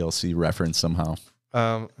a TLC reference somehow.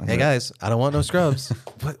 Hey guys, I don't want no scrubs.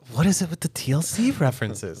 What is it with the TLC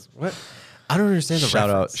references? What? I don't understand the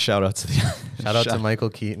reference. Shout out to to Michael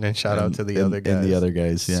Keaton, and shout out to the other guys. And the other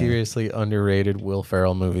guys, yeah. Seriously underrated Will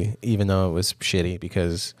Ferrell movie, even though it was shitty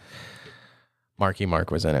because Marky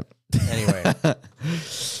Mark was in it. Anyway.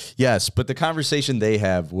 Yes, but the conversation they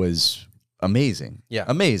have was amazing. Yeah.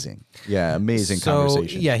 Amazing. Yeah, amazing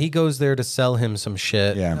conversation. Yeah, he goes there to sell him some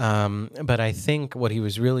shit. Yeah. But I think what he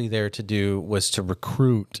was really there to do was to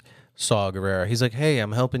recruit Saw Gerrera. He's like, hey,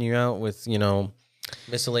 I'm helping you out with,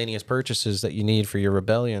 miscellaneous purchases that you need for your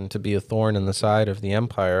rebellion to be a thorn in the side of the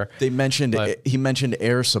Empire. He mentioned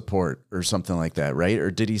air support or something like that, right? Or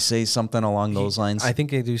did he say something along those lines? I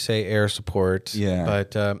think they do say air support. Yeah.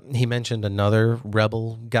 But he mentioned another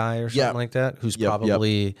rebel guy or something like that, who's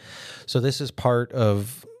probably... So this is part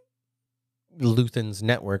of Luthen's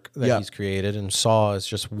network that he's created, and Saw is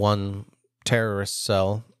just one terrorist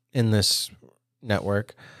cell in this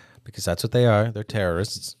network. because that's what they are. They're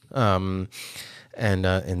terrorists. And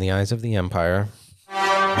in the eyes of the Empire,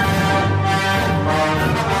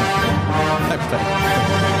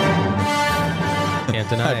 can't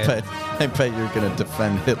deny it. I bet you're going to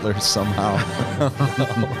defend Hitler somehow.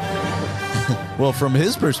 Well, from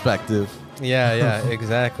his perspective. Yeah,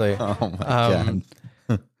 exactly. Oh my God.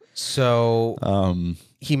 So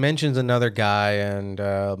he mentions another guy, and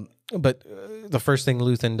but the first thing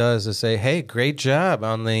Luthen does is say, "Hey, great job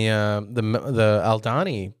on the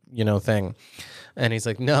Aldani, thing." And he's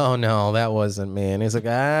like, "No, that wasn't me." And he's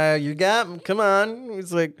like, you got me. Come on."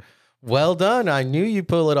 He's like, "Well done. I knew you'd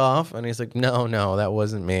pull it off." And he's like, No, that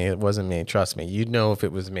wasn't me. It wasn't me. Trust me. You'd know if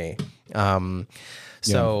it was me.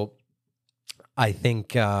 So I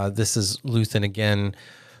think this is Luthen again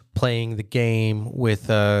playing the game with,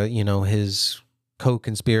 his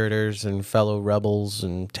co-conspirators and fellow rebels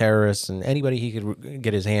and terrorists and anybody he could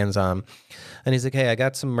get his hands on. And he's like, "Hey, I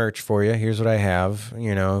got some merch for you. Here's what I have.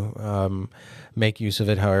 Make use of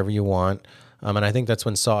it however you want." And I think that's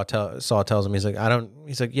when Saw tells him, he's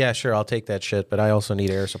like, "Yeah, sure, I'll take that shit, but I also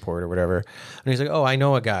need air support or whatever." And he's like, "Oh, I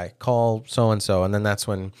know a guy. Call so-and-so." And then that's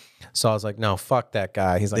when Saw's like, "No, fuck that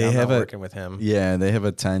guy." He's like, "I'm not working with him." Yeah, they have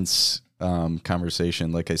a tense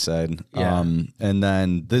conversation, like I said. Yeah. And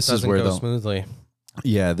then this is where smoothly.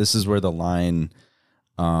 Yeah, this is where the line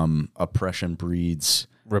oppression breeds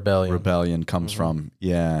rebellion comes from.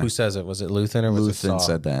 Yeah. Who says it? Was it Luthen or was it Saw? Luthen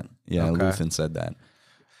said that. Yeah, okay. Luthen said that.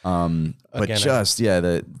 But Again,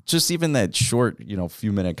 just even that short,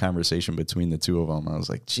 few minute conversation between the two of them, I was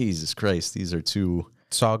like, Jesus Christ, these are two.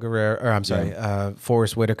 Saw Gerrera, or I'm sorry,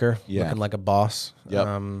 Forrest Whitaker, looking like a boss. Yep.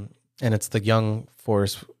 And it's the young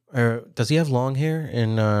Forrest. Does he have long hair?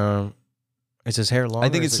 And is his hair long? I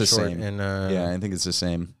think it's the same. And, I think it's the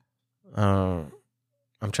same.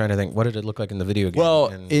 I'm trying to think. What did it look like in the video game? Well,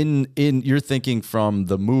 in you're thinking from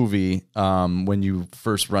the movie when you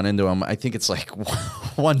first run into him. I think it's like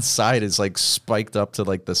one side is like spiked up to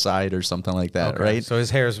like the side or something like that, right? So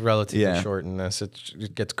his hair is relatively short in this.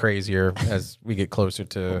 It gets crazier as we get closer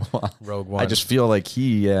to Rogue One. I just feel like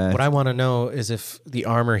What I want to know is if the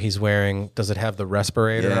armor he's wearing, does it have the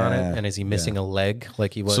respirator on it, and is he missing a leg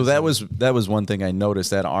like he was? So that was one thing I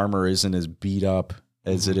noticed. That armor isn't as beat up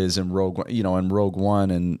as it is in Rogue One, in Rogue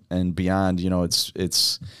One and beyond,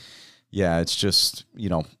 it's just,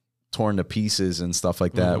 torn to pieces and stuff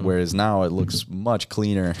like that. Whereas now it looks much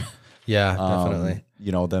cleaner. Yeah, definitely.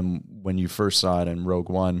 Than when you first saw it in Rogue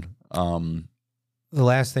One. The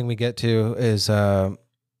last thing we get to is, what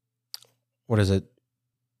is it?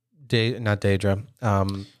 Not Daedra.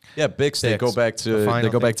 Bix. They go back to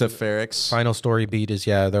Ferrix. Final story beat is,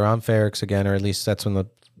 they're on Ferrix again, or at least that's when the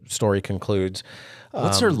story concludes.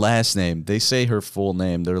 What's her last name? They say her full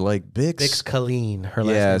name. They're like Bix. Bix Colleen. Her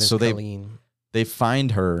last name is Colleen. They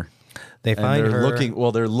find her. They're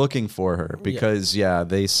looking for her because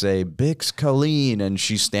they say Bix Colleen, and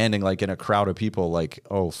she's standing like in a crowd of people, like,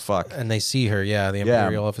 oh fuck. And they see her. The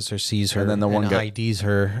Imperial officer sees her, and then the one guy IDs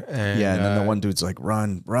her. And then the one dude's like,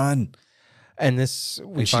 run. And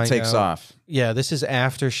she takes off. Yeah, this is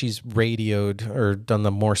after she's radioed or done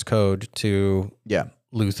the Morse code to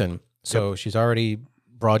Luthen. So she's already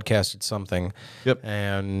broadcasted something. Yep.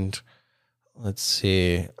 And let's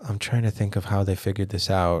see. I'm trying to think of how they figured this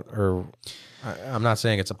out. Or I'm not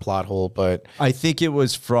saying it's a plot hole, but I think it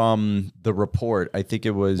was from the report. I think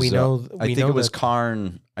it was. It was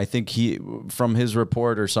Karn. I think from his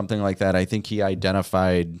report or something like that. I think he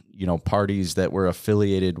identified parties that were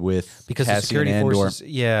affiliated with because Cassian the security Andor. Forces.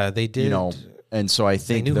 Yeah, they did. And so I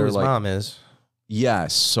think they knew who his mom is.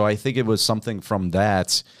 Yes. So I think it was something from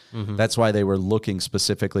that. That's why they were looking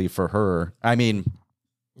specifically for her. I mean,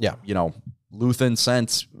 Luthen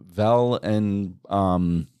sent Vel and,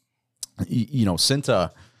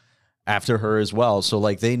 Cinta after her as well. So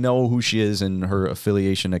like they know who she is and her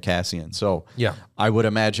affiliation to Cassian. So I would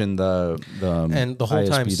imagine the whole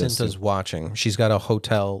time Cinta's watching. She's got a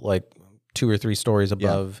hotel like 2 or 3 stories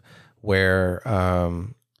above where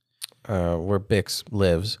Bix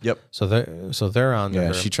lives. Yep. So they're on to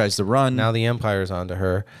her. She tries to run. Now the Empire's onto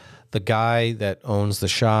her. The guy that owns the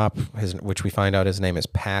shop, which we find out his name is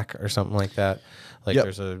Pack or something like that. Like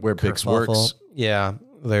there's where Bix works. Yeah.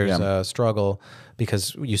 There's a struggle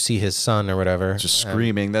because you see his son or whatever just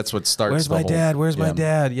screaming. That's what starts. Where's my dad? Where's my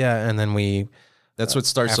dad? Yeah. And then that's what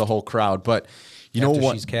starts the whole crowd. But you know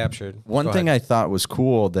what? She's captured. One thing I thought was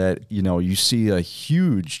cool that you see a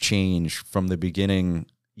huge change from the beginning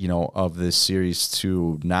of this series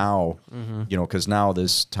to now, because now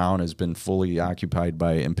this town has been fully occupied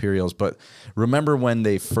by Imperials. But remember when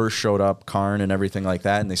they first showed up, Karn and everything like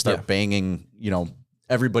that, and they start banging,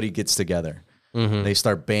 everybody gets together. They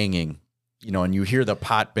start banging, and you hear the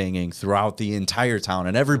pot banging throughout the entire town,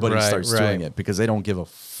 and everybody starts doing it because they don't give a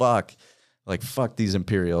fuck. Like, fuck these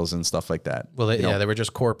Imperials and stuff like that. Well, they were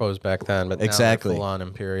just corpos back then, but now they're full-on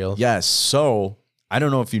Imperials. Yes. So I don't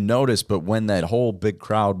know if you noticed, but when that whole big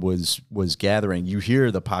crowd was gathering, you hear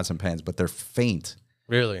the pots and pans, but they're faint.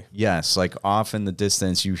 Really? Yes. Like off in the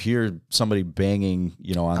distance, you hear somebody banging,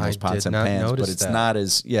 on those pots and pans, but it's not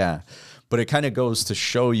as, but it kind of goes to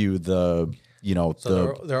show you there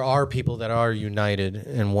are people that are united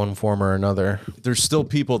in one form or another. There's still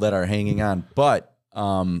people that are hanging on, but,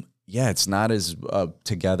 it's not as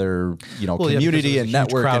together, community and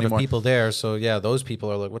network crowd anymore. Of people there, so those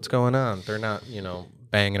people are like, "What's going on?" They're not,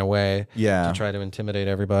 banging away, to try to intimidate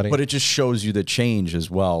everybody. But it just shows you the change as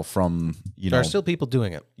well. From there are still people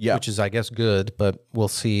doing it, which is, I guess, good. But we'll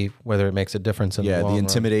see whether it makes a difference in the long the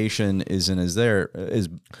intimidation run.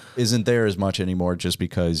 isn't there as much anymore, just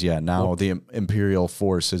because now the Imperial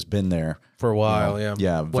force has been there for a while.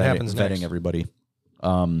 What happens next? Vetting everybody.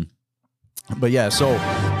 But so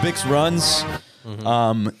Bix runs.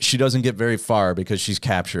 She doesn't get very far because she's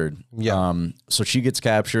captured. So she gets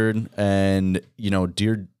captured, and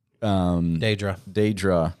dear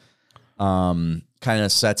Daedra kind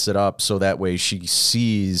of sets it up so that way she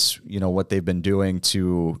sees what they've been doing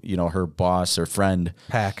to her boss or friend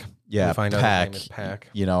Pack. Yeah, find out his name is Pack.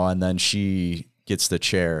 And then she gets the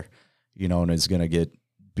chair, and is gonna get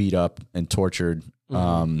beat up and tortured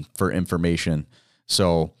for information.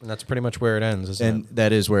 So and that's pretty much where it ends, isn't it?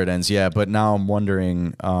 That is where it ends, yeah. But now I'm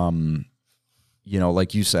wondering,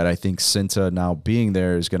 like you said, I think Cinta now being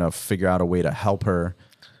there is going to figure out a way to help her.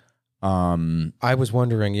 I was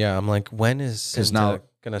wondering, I'm like, when is Cinta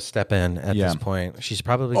going to step in at this point? She's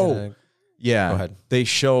probably going to... Yeah, go ahead. They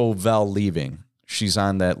show Vel leaving. She's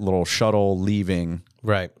on that little shuttle leaving.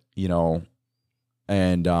 Right.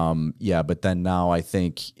 And, but then now I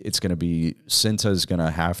think it's going to be... Cinta's going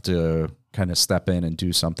to have to... kind of step in and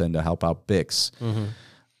do something to help out Bix.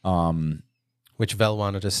 Which Vel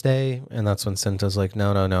wanted to stay, and that's when Cinta's like,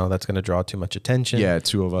 no, that's going to draw too much attention. Yeah,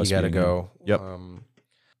 two of us. You got to go. Yep.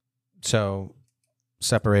 So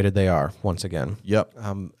separated they are once again. Yep.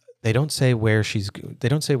 They don't say where they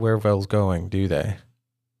don't say where Vel's going, do they?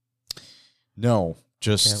 No,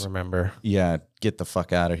 just can't remember. Yeah, get the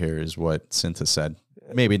fuck out of here is what Cinta said.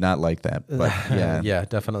 Maybe not like that, but yeah. Yeah,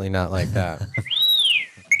 definitely not like that.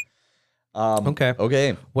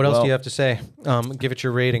 Okay. What else do you have to say? Give it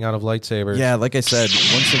your rating out of lightsabers. Yeah, like I said,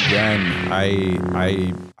 once again,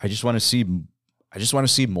 I just want to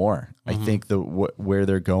see more. I think where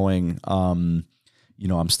they're going. I'm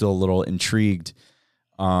still a little intrigued.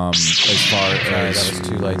 As far as that was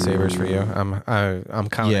 2 lightsabers for you. I'm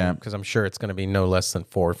counting because I'm sure it's going to be no less than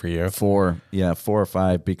 4 for you. 4 or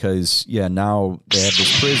 5 because now they have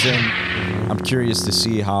this prison. I'm curious to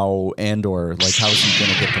see how Andor, how's he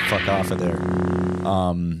going to get the fuck off of there?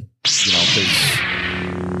 Because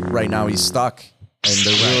right now he's stuck, and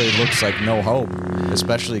there really looks like no hope,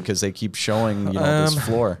 especially because they keep showing this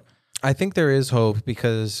floor. I think there is hope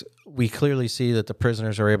because we clearly see that the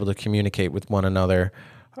prisoners are able to communicate with one another.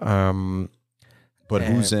 But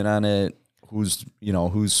who's in on it? Who's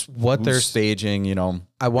they're staging?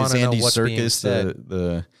 I want to know what's Serkis, being said.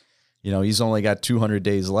 the he's only got 200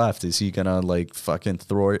 days left. Is he gonna fucking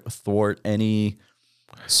thwart any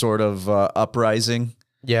sort of uprising?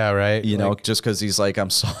 Yeah, right. Just because he's like, I'm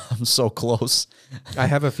so close. I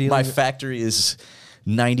have a feeling my factory is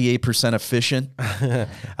 98% efficient.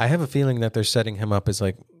 I have a feeling that they're setting him up as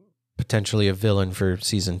potentially a villain for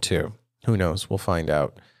season 2. Who knows? We'll find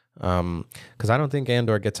out. Because I don't think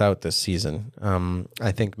Andor gets out this season.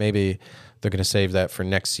 I think maybe they're going to save that for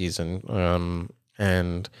next season.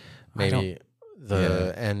 And maybe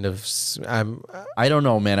the end of... I don't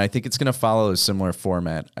know, man. I think it's going to follow a similar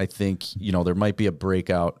format. I think, there might be a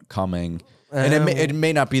breakout coming. And it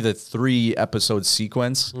may not be the 3-episode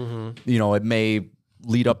sequence. It may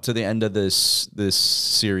lead up to the end of this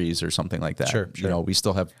series or something like that. Sure. We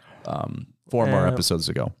still have 4 more episodes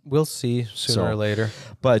to go. We'll see sooner or later.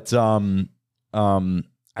 But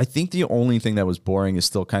I think the only thing that was boring is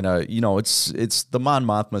still kind of, it's the Mon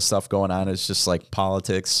Mothma stuff going on. It's just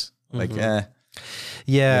politics.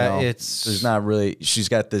 Yeah, there's not really, she's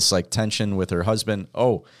got this tension with her husband.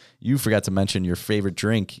 Oh, you forgot to mention your favorite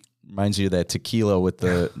drink. Reminds you of that tequila with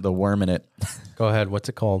the worm in it. Go ahead. What's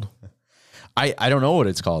it called? I don't know what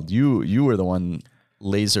it's called. You were the one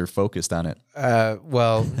laser focused on it.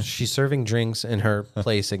 Well, she's serving drinks in her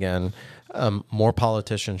place again. More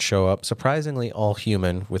politicians show up, surprisingly all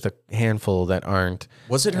human, with a handful that aren't.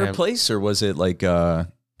 Was it her place or was it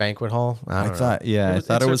banquet hall. I don't know. thought, yeah, I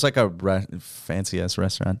thought it's it was like a fancy ass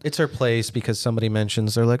restaurant. It's her place because somebody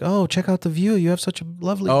mentions they're like, "Oh, check out the view. You have such a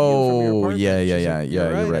lovely view from your apartment." yeah, She's yeah, like, yeah. You're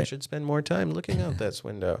You're I right. should spend more time looking out this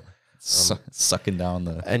window. Sucking down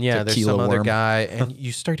the And yeah, there's tequila some other worm. guy, and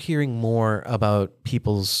you start hearing more about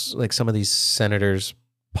people's, like some of these senators'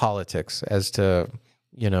 politics as to,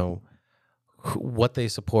 you know, what they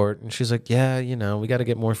support. And she's like, yeah, you know, we got to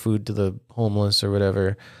get more food to the homeless or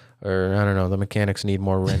whatever. Or I don't know, the mechanics need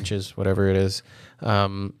more wrenches, whatever it is.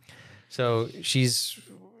 So she's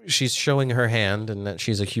showing her hand and that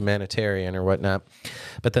she's a humanitarian or whatnot.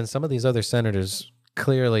 But then some of these other senators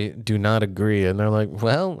clearly do not agree. And they're like,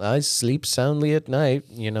 well, I sleep soundly at night,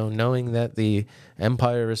 you know, knowing that the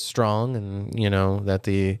empire is strong and, you know, that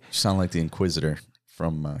the... You sound like the Inquisitor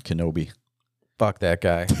from Kenobi. Fuck that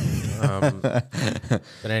guy.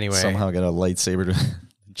 But anyway. Somehow got a lightsaber to the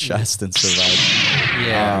chest and survived.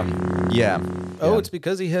 Yeah. Yeah. Oh, it's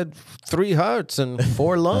because he had 3 hearts and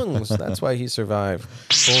 4 lungs. That's why he survived.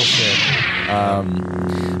 Bullshit.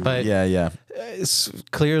 But yeah. it's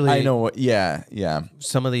clearly, I know. Yeah.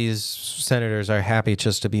 some of these senators are happy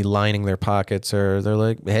just to be lining their pockets, or they're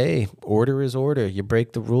like, "Hey, order is order. You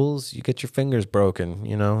break the rules, you get your fingers broken."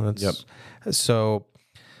 You know. That's, So.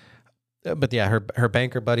 But yeah, her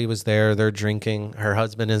banker buddy was there. They're drinking. Her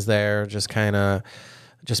husband is there, just kind of.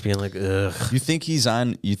 Just being like, ugh. You think he's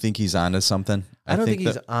on? You think he's on to something? I don't think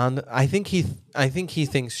he's on. I think he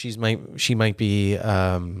thinks she might be.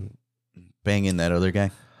 Banging that other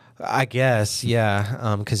guy. I guess,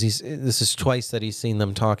 yeah. Because this is twice that he's seen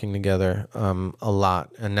them talking together. A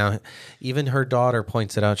lot, and now even her daughter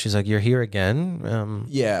points it out. She's like, "You're here again."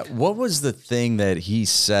 Yeah. What was the thing that he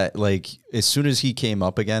said? Like, as soon as he came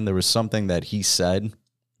up again, there was something that he said.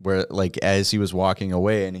 Where, like, as he was walking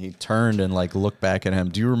away and he turned and, like, looked back at him.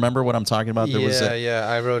 Do you remember what I'm talking about? There was yeah.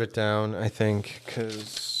 I wrote it down, I think,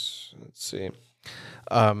 because, let's see.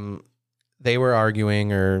 They were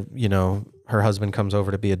arguing, or, you know, her husband comes over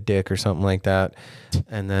to be a dick or something like that.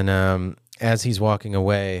 And then as he's walking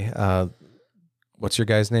away, what's your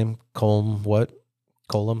guy's name? Colm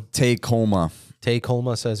Tay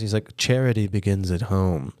Colma says, he's like, charity begins at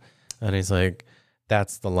home. And he's like...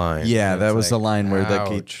 That's the line. Yeah, that was like, the line where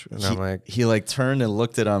I'm like, he like turned and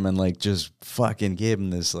looked at him and like just fucking gave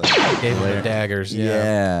him this like gave him the daggers.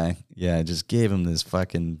 Yeah, just gave him this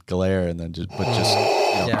fucking glare and then just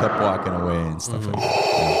kept walking away and stuff like that.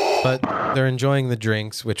 Yeah. But they're enjoying the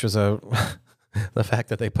drinks, which was the fact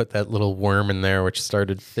that they put that little worm in there, which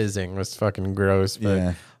started fizzing, was fucking gross.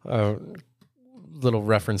 But little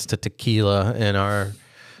reference to tequila in our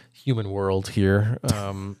human world here.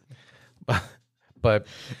 But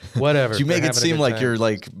whatever. You make it seem like you're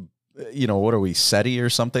like, you know, what are we, SETI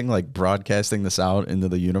or something? Like broadcasting this out into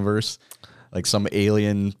the universe? Like some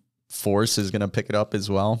alien force is going to pick it up as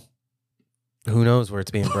well? Who knows where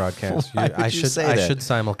it's being broadcast? I should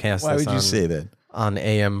simulcast Why this would you say that? On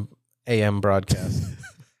AM broadcast.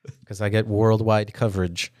 Because I get worldwide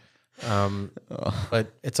coverage. But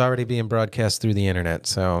it's already being broadcast through the internet,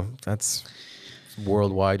 so that's...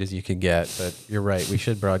 worldwide as you could get, but you're right. We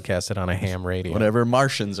should broadcast it on a ham radio. Whatever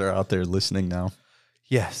Martians are out there listening now.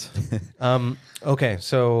 Yes. Okay,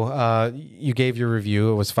 so you gave your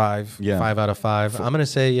review. It was 5. Yeah. 5 out of 5. I'm gonna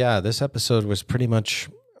say, this episode was pretty much.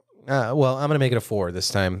 Well, I'm gonna make it a 4 this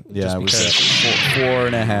time. Yeah, it was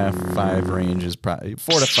 4.5, 5 range is probably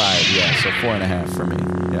 4 to 5. Yeah, so 4.5 for me.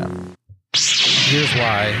 Yeah. Here's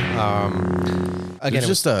why. Again, there's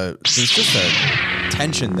just a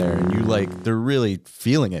tension there, and they're really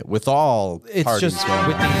feeling it with all it's parties just going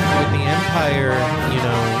with the Empire, you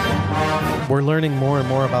know, we're learning more and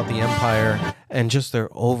more about the Empire and just their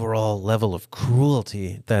overall level of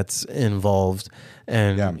cruelty that's involved.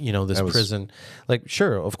 And you know, this prison, like,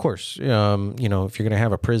 sure, of course, you know, if you're gonna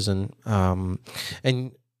have a prison,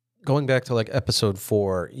 and going back to like episode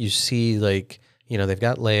 4, you see like, you know, they've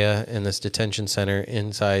got Leia in this detention center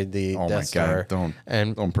inside the Death Star.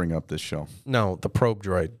 Don't bring up this show. No, the probe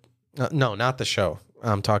droid. No, not the show.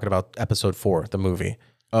 I'm talking about episode 4, the movie.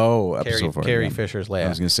 Oh, episode 4. Carrie Fisher's Leia. I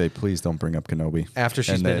was going to say, please don't bring up Kenobi. After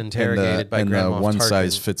she's been interrogated by Grand Moff Tarkin. One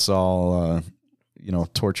size fits all, you know,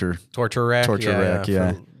 torture rack.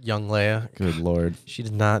 Yeah. Young Leia. Good Lord. She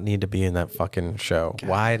did not need to be in that fucking show. God.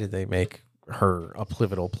 Why did they make her a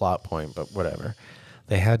pivotal plot point? But whatever.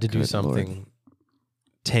 They had to do something. Lord.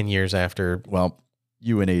 10 years after. Well,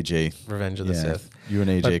 you and AJ. Revenge of the Sith. You and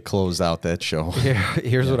AJ closed out that show.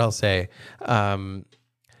 Here's what I'll say.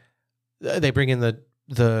 They bring in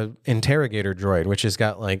the interrogator droid, which has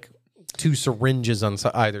got like 2 syringes on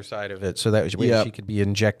either side of it. So that way she could be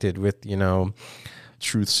injected with, you know,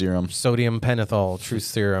 truth serum. sodium pentothal truth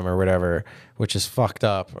serum or whatever, which is fucked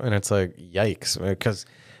up. And it's like, yikes, because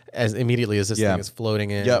as immediately as this thing is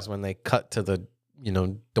floating in is when they cut to the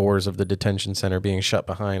doors of the detention center being shut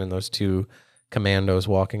behind and those two commandos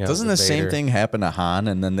walking out. Doesn't the same thing happen to Han?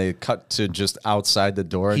 And then they cut to just outside the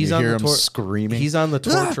door and you hear him screaming. He's on the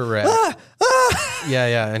torture rack.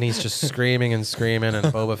 Yeah, and he's just screaming and screaming, and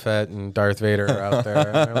Boba Fett and Darth Vader are out there.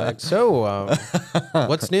 And they're like, so,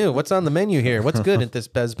 what's new? What's on the menu here? What's good at this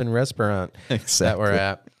Bespin restaurant that we're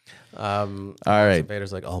at? All right. So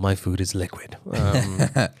Vader's like, all my food is liquid.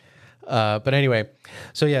 But anyway,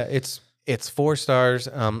 so yeah, it's 4 stars.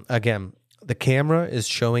 Again, the camera is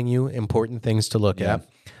showing you important things to look at.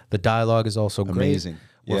 The dialogue is also amazing.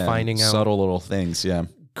 Great. We're finding out subtle little things. Yeah.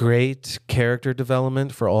 Great character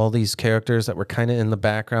development for all these characters that were kind of in the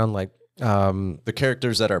background, like the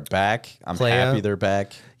characters that are back. I'm Clea. happy they're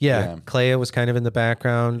back. Yeah, Clea was kind of in the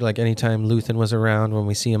background, like anytime Luthen was around when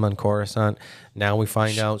we see him on Coruscant. Now we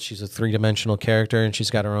find out she's a 3-dimensional character and she's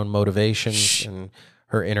got her own motivations and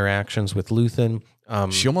her interactions with Luthen.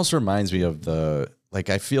 She almost reminds me of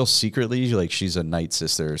I feel secretly like she's a Night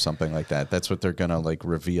Sister or something like that. That's what they're gonna like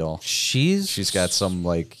reveal. She's got some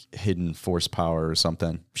like hidden force power or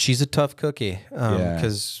something. She's a tough cookie.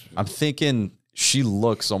 Because I'm thinking she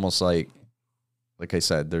looks almost like I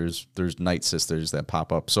said, there's Night Sisters that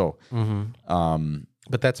pop up. So,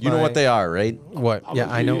 but that's know what they are, right? What? Yeah,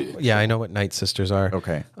 I know. Yeah, I know what Night Sisters are.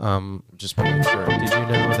 Okay. Just making sure. Did you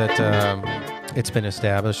know that it's been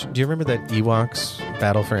established? Do you remember that Ewoks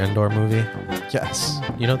Battle for Andor movie? Yes.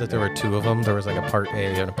 You know that there were 2 of them. There was like a part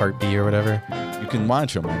A and a part B or whatever. You can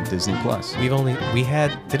watch them on Disney Plus. Didn't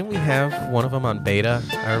we have one of them on beta?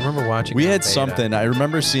 I remember watching. We had something. I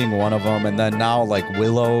remember seeing one of them, and then now like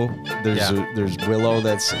Willow. There's Willow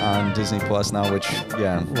that's on Disney Plus now, which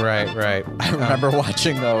Right. I remember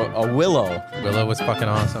watching a Willow. Willow was fucking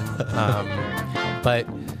awesome. But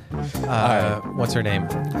what's her name?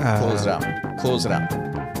 Close it out.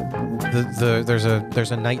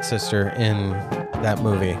 There's a Night Sister in that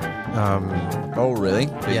movie. Oh, really?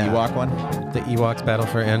 The Ewok one? The Ewoks Battle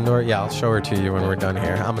for Andor? Yeah, I'll show her to you when we're done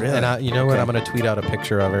here. You know what? I'm going to tweet out a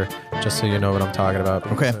picture of her just so you know what I'm talking about.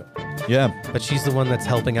 Okay. Yeah. But she's the one that's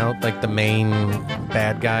helping out like the main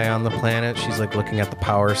bad guy on the planet. She's like looking at the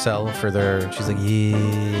power cell for she's like,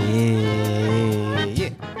 yeah.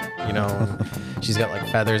 She's got like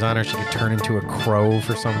feathers on her. She could turn into a crow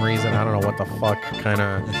for some reason. I don't know what the fuck kind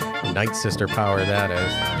of Night Sister power that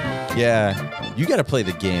is. Yeah, you got to play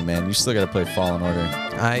the game, man. You still got to play Fallen Order.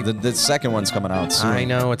 The second one's coming out soon. I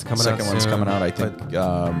know it's coming out soon. The second one's coming out, I think,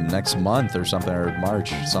 next month or something, or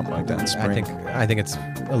March, something like that. In spring. I think it's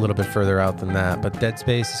a little bit further out than that. But Dead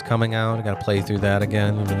Space is coming out. I got to play through that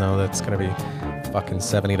again, even though that's going to be fucking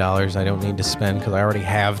 $70 I don't need to spend because I already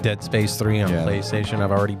have Dead Space 3 on PlayStation.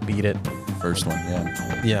 I've already beat it. First one,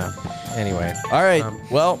 Yeah. Anyway. All right.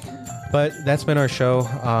 But that's been our show.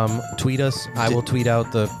 Tweet us. I will tweet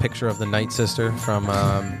out the picture of the Night Sister from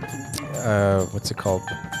what's it called?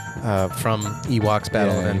 From Ewoks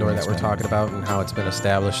Battle of Endor that we're talking about and how it's been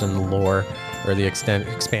established in the lore or the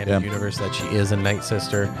expanded universe that she is a Night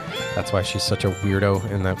Sister. That's why she's such a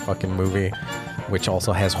weirdo in that fucking movie, which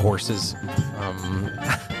also has horses. Oh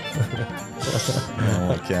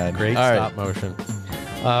my God. Great stop motion.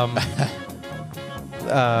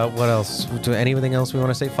 What else? Anything else we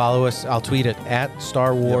want to say? Follow us. I'll tweet it at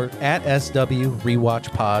Star Wars at SW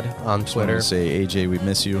Rewatch Pod on Twitter. Say AJ, we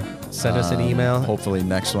miss you. Send us an email. Hopefully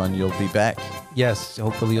next one you'll be back. Yes,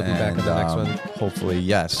 hopefully you'll be back in the next one. Hopefully,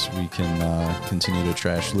 yes, we can continue to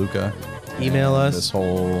trash Luca. Email us. This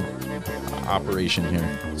whole operation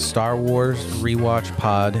here. Star Wars Rewatch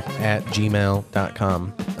Pod at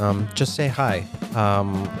gmail.com. Just say hi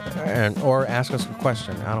or ask us a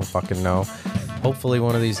question. I don't fucking know. Hopefully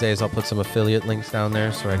one of these days I'll put some affiliate links down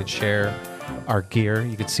there so I could share our gear.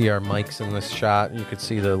 You could see our mics in this shot. You could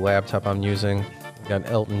see the laptop I'm using. We got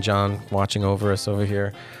Elton John watching over us over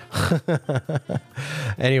here.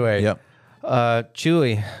 Anyway,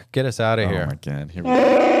 Chewie, get us out of here. Oh my God, here we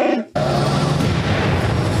go.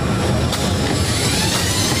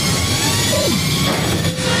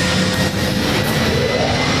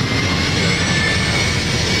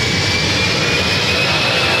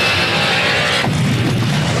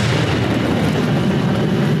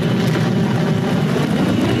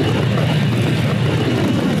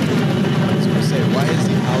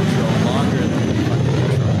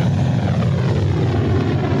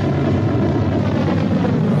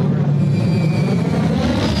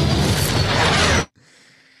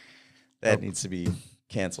 That needs to be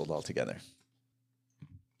canceled altogether.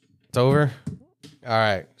 It's over? All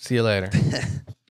right. See you later.